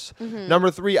doing this. Mm-hmm. Number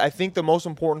three, I think the most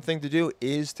important thing to do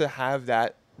is to have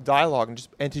that dialogue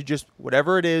and to just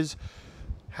whatever it is,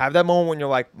 have that moment when you're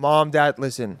like, Mom, Dad,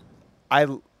 listen, I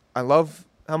love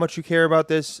how much you care about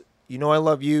this. You know I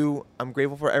love you. I'm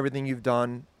grateful for everything you've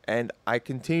done, and I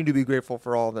continue to be grateful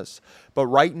for all this. But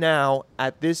right now,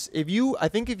 at this, if you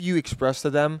express to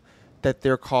them that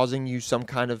they're causing you some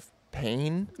kind of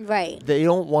pain, Right. they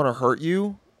don't want to hurt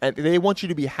you, and they want you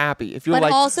to be happy. If you're But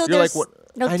like, also you're like, there's- what?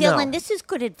 no, I know. Dylan, this is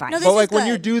good advice. No, this But is like when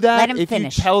you good. do that, Let him if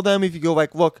finish. you tell them, if you go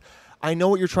like, look, I know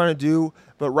what you're trying to do,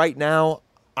 but right now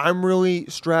I'm really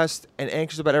stressed and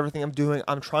anxious about everything I'm doing.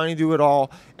 I'm trying to do it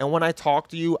all. And when I talk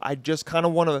to you, I just kind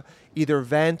of want to either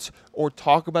vent or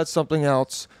talk about something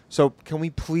else. So can we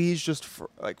please just,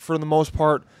 for the most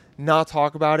part, not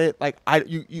talk about it? Like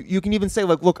you can even say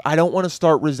like, look, I don't want to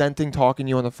start resenting talking to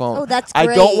you on the phone. Oh, that's I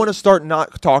don't great. want to start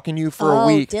not talking to you for a Oh,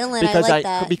 week Dylan, I because like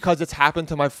that. because it's happened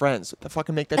to my friends.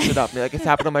 Fucking make that shit up. Like it's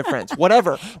happened to my friends.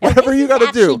 Whatever you got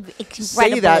to do. actually Say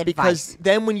incredible that advice. because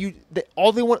then when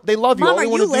they love you. Mom, All they are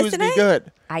want you to do is be listening?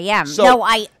 good. I am. So No,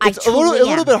 I it's a truly little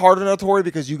am. bit harder now, Tori,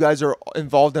 because you guys are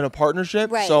involved in a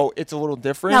partnership, Right. so it's a little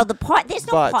different. No, there's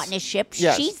no But- partnership.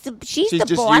 yes. She's the She's the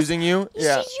just boss. using you?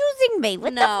 Yeah. She's using me.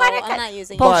 What No, the fuck? I'm not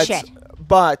using you. Bullshit.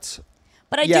 But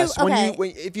But I yes, do. Okay.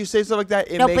 if you say stuff like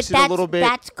that, it No, but makes it a little bit.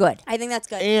 that's good. I think that's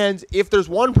good. And if there's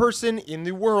one person in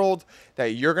the world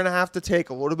that you're going to have to take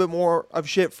a little bit more of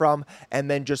shit from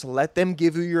and then just let them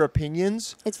give you your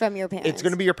opinions, It's from your parents. it's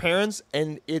going to be your parents.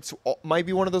 And might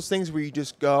be one of those things where you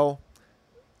just go,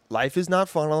 life is not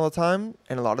fun all the time.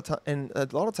 And a lot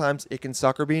of times it can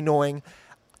suck or be annoying.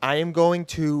 I am going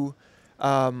to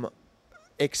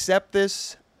accept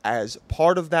this as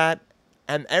part of that.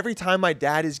 And every time my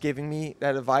dad is giving me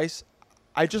that advice,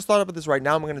 I just thought about this right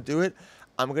now. I'm going to do it.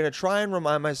 I'm going to try and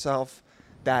remind myself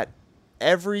that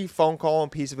every phone call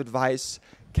and piece of advice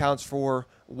counts for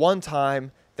one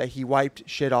time that he wiped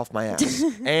shit off my ass.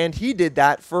 And he did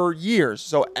that for years.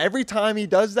 So every time he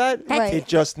does that, Right. it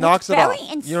just knocks it very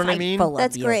off. You know what I mean? insightful of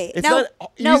That's you. great. It's No,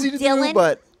 not easy to Dylan, do,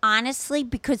 but honestly,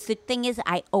 because the thing is,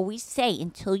 I always say,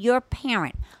 until you're a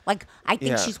parent, like I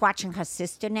think Yeah. she's watching her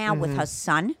sister now with her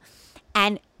son,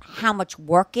 and how much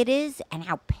work it is, and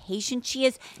how patient she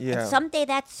is. Yeah. And someday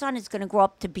that son is going to grow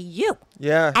up to be you.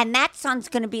 yeah. And that son's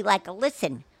going to be like,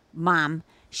 listen, Mom,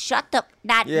 shut the,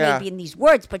 not Yeah. maybe in these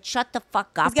words, but shut the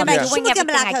fuck up. He's gonna be I'm like, doing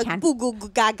everything I can. boo goo goo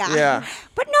gaga. Yeah.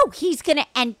 But no, he's going to,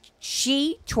 and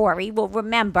she, Tori, will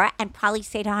remember and probably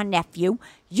say to her nephew,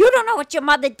 you don't know what your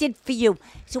mother did for you.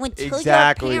 So until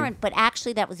Exactly. you're a parent, but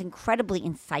actually that was incredibly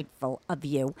insightful of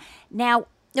you. Now,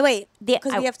 No, wait,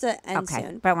 because I- we have to end okay,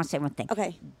 soon. but I want to say one thing.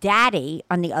 Okay. Daddy,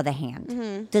 on the other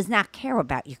hand, does not care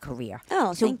about your career.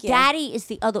 Oh, so thank you. Daddy is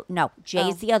the other. No, Jay Oh.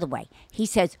 is the other way. He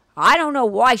says, I don't know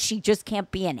why she just can't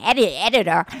be an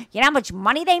editor. You know how much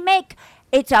money they make?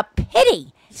 It's a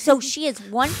pity. So she is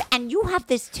one, and you have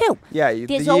this too. Yeah, There's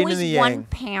the yin always and the one yang.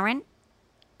 parent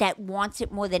that wants it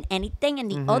more than anything,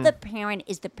 and the Mm-hmm. other parent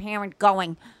is the parent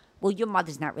going, well, your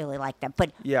mother's not really like that.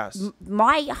 But Yes.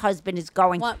 my husband is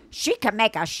going, What? she can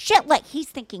make a shit. Like, he's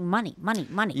thinking money, money,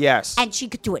 money. Yes. And she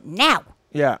could do it now.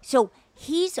 Yeah. So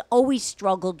he's always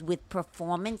struggled with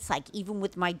performance, like even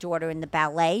with my daughter in the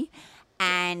ballet.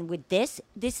 And with this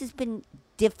has been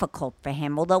difficult for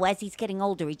him. Although as he's getting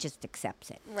older, he just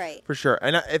accepts it. Right. For sure.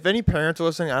 And if any parents are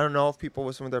listening, I don't know if people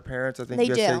listen with their parents. I think They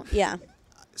you do. guys say- Yeah.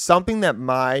 something that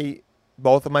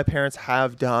both of my parents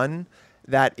have done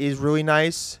that is really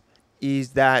nice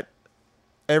is that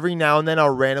every now and then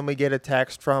I'll randomly get a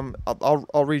text from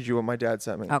I'll read you what my dad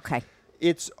sent me. Okay.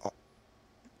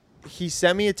 He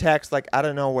sent me a text like out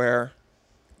of nowhere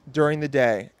during the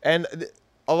day, and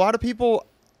a lot of people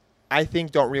I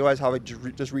think don't realize how like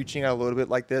just reaching out a little bit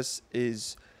like this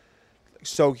is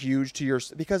so huge to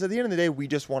because at the end of the day we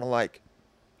just want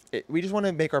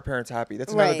to make our parents happy.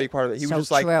 That's another Right. big part of it. He So was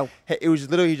just like, true. hey, it was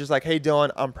literally just like, hey Dylan,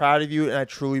 I'm proud of you and I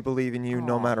truly believe in you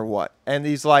no Aw. matter what. And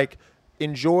he's like,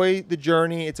 enjoy the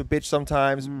journey. It's a bitch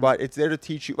sometimes, but it's there to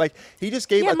teach you. Like he just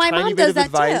gave Yeah, a my tiny mom bit does of that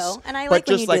advice, too, and I but like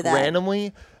when just you do like that.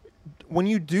 randomly, when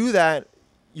you do that,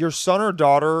 your son or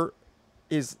daughter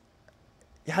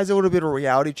has a little bit of a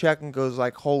reality check and goes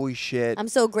like, holy shit. I'm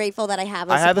so grateful that I have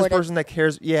a I have this supportive- person that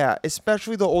cares. Yeah,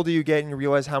 especially the older you get and you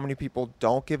realize how many people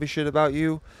don't give a shit about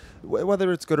you.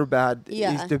 Whether it's good or bad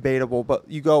Yeah. is debatable. But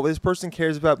you go, this person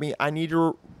cares about me. I need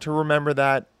to remember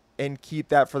that and keep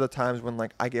that for the times when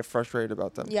like I get frustrated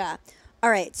about them. Yeah. All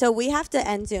right. So we have to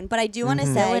end soon, but I do want to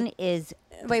say. Dylan is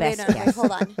Wait, best no, guest.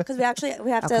 hold on, because we have to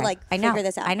Okay. like I know. figure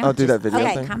this out. I know. I'll do that Just- video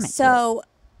Okay, thing. comment. so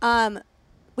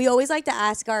we always like to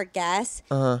ask our guests,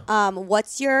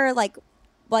 what's your like?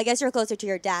 Well, I guess you're closer to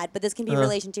your dad, but this can be in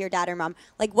relation to your dad or mom.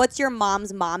 Like, what's your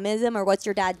mom's momism, or what's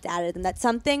your dad's dadism? That's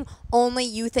something only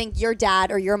you think your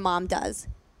dad or your mom does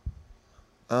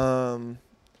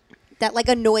that like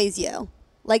annoys you.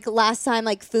 Like last time,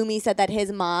 like Fumi said that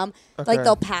his mom, like Okay.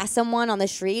 they'll pass someone on the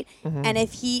street, and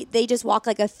if they just walk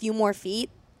like a few more feet,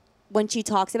 when she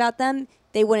talks about them,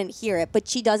 they wouldn't hear it. But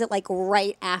she does it like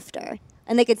right after,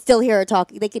 and they could still hear her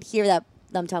talk. They could hear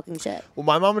them talking shit. Well,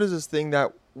 my mom does this thing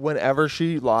that whenever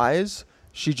she lies,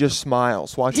 she just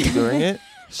smiles while she's doing it.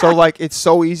 So like it's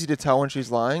so easy to tell when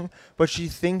she's lying, but she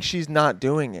thinks she's not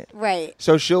doing it. Right.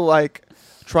 So she'll like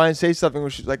try and say something where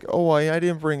she's like, "Oh, I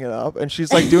didn't bring it up," and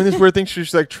she's like doing this weird thing.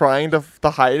 She's like trying to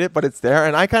hide it, but it's there.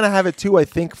 And I kind of have it too. I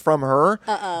think from her,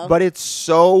 but it's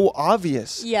so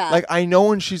obvious. Yeah. like I know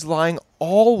when she's lying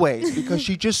always because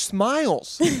she just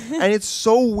smiles, and it's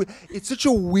such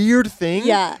a weird thing.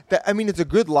 Yeah. That I mean, it's a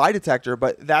good lie detector,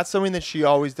 but that's something that she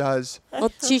always does.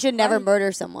 Well, she should never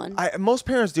murder someone. Most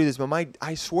parents do this, but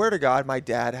I swear to God, my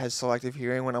dad has selective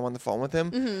hearing when I'm on the phone with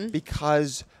him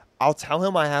because I'll tell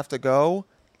him I have to go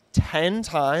 10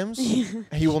 times.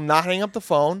 He will not hang up the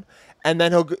phone. And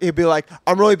then he'll be like,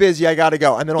 I'm really busy. I got to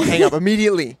go. And then he'll hang up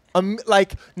immediately.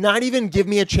 Like, not even give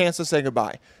me a chance to say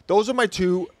goodbye. Those are my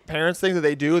two parents things that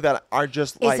they do that are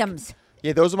just like. Isms.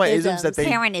 Yeah, those are my isms that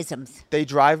Parent-isms. they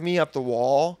drive me up the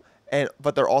wall.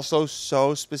 But they're also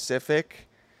so specific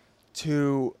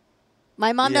to.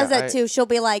 My mom Yeah, does that too. She'll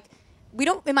be like,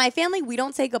 in my family, we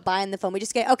don't say goodbye on the phone. We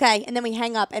just get, okay, and then we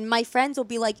hang up. And my friends will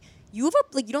be like, you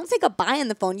don't say goodbye on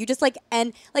the phone. You just like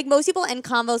end, like most people end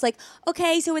convos like,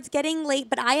 okay, so it's getting late,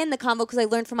 but I end the convo because I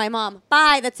learned from my mom.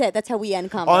 Bye, that's it. That's how we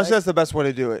end convos. Honestly, that's the best way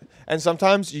to do it. And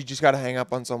sometimes you just got to hang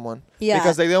up on someone. Yeah.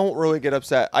 Because they don't really get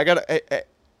upset.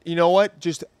 You know what?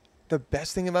 Just the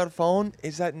best thing about a phone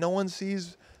is that no one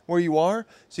sees where you are.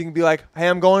 So you can be like, hey,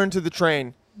 I'm going into the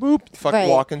train. Boop. Fucking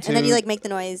walk into. And then you like make the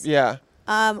noise. Yeah.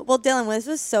 Well, Dylan, this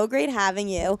was so great having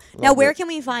you. Now, where can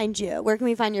we find you? Where can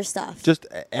we find your stuff? Just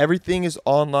everything is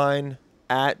online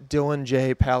at Dylan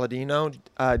J Palladino.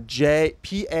 Palladino.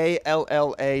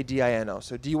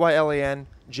 So DYLAN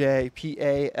J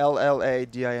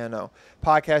Palladino.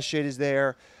 Podcast shit is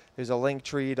there. There's a link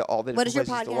tree to all the What different is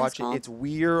your places to podcast watch called? it. It's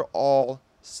We're All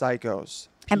Psychos.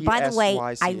 And by the way,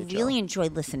 I PSYCHO. really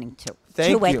enjoyed listening to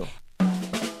Thank it. you.